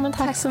 hörni. Ja, men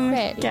Tack så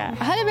mycket.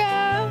 Ha det bra.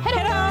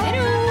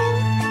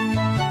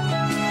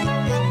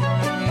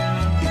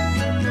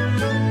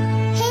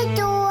 Hej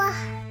då!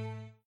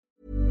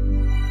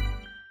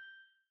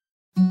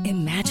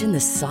 Imagine the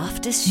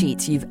softest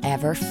sheets you've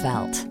ever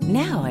felt.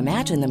 Now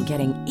imagine them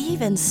getting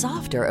even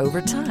softer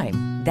over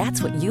time.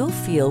 That's what you'll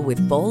feel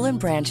with Boll &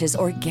 Branch's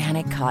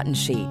organic cotton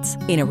sheets.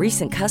 In a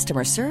recent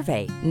customer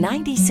survey,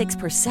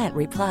 96%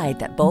 replied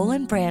that Boll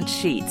 & Branch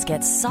sheets get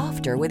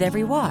softer with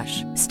every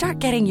wash. Start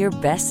getting your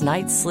best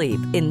night's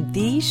sleep in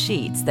these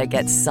sheets that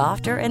get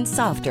softer and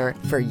softer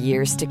for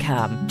years to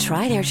come.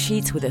 Try their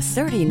sheets with a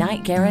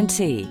 30-night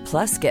guarantee.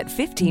 Plus, get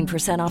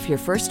 15% off your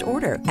first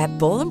order at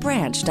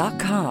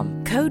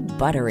bollandbranch.com. Code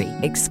BUTTERY.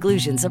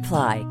 Exclusions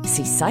apply.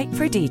 See site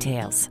for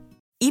details.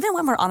 Even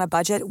when we're on a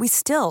budget, we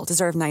still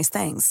deserve nice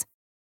things.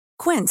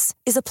 Quince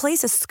is a place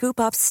to scoop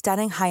up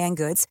stunning high-end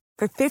goods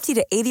for 50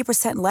 to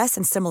 80% less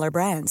than similar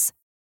brands.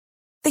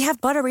 They have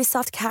buttery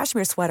soft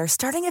cashmere sweaters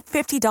starting at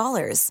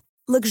 $50,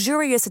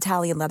 luxurious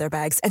Italian leather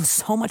bags, and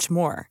so much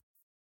more.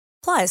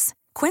 Plus,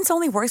 Quince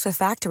only works with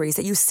factories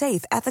that use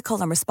safe, ethical,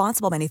 and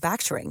responsible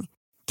manufacturing.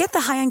 Get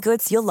the high-end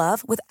goods you'll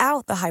love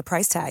without the high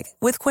price tag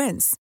with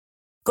Quince.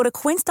 Go to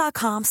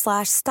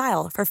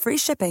quince.com/style for free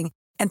shipping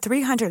and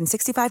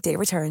 365-day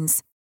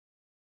returns.